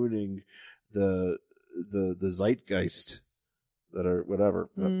are ruining the zeitgeist that are whatever.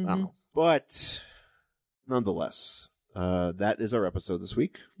 But, I don't know. But nonetheless, that is our episode this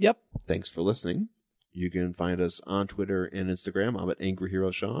week. Yep. Thanks for listening. You can find us on Twitter and Instagram. I'm at Angry Hero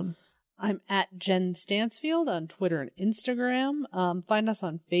Sean. I'm at Jen Stansfield on Twitter and Instagram. Find us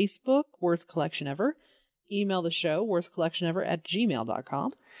on Facebook, Worst Collection Ever. Email the show,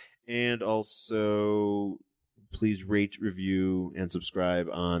 worstcollectionever@gmail.com. And also, please rate, review, and subscribe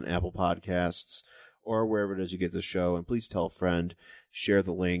on Apple Podcasts or wherever it is you get the show. And please tell a friend, share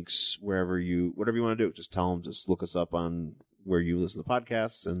the links, whatever you want to do. Just tell them, just look us up on where you listen to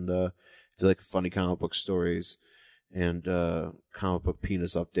podcasts. And if you like funny comic book stories and comic book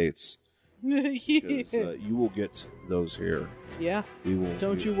penis updates, you will get those here. Yeah. We will.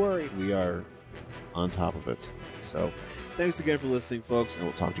 Don't you worry. We are on top of it. So, thanks again for listening, folks, and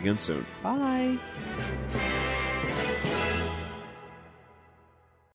we'll talk to you again soon. Bye.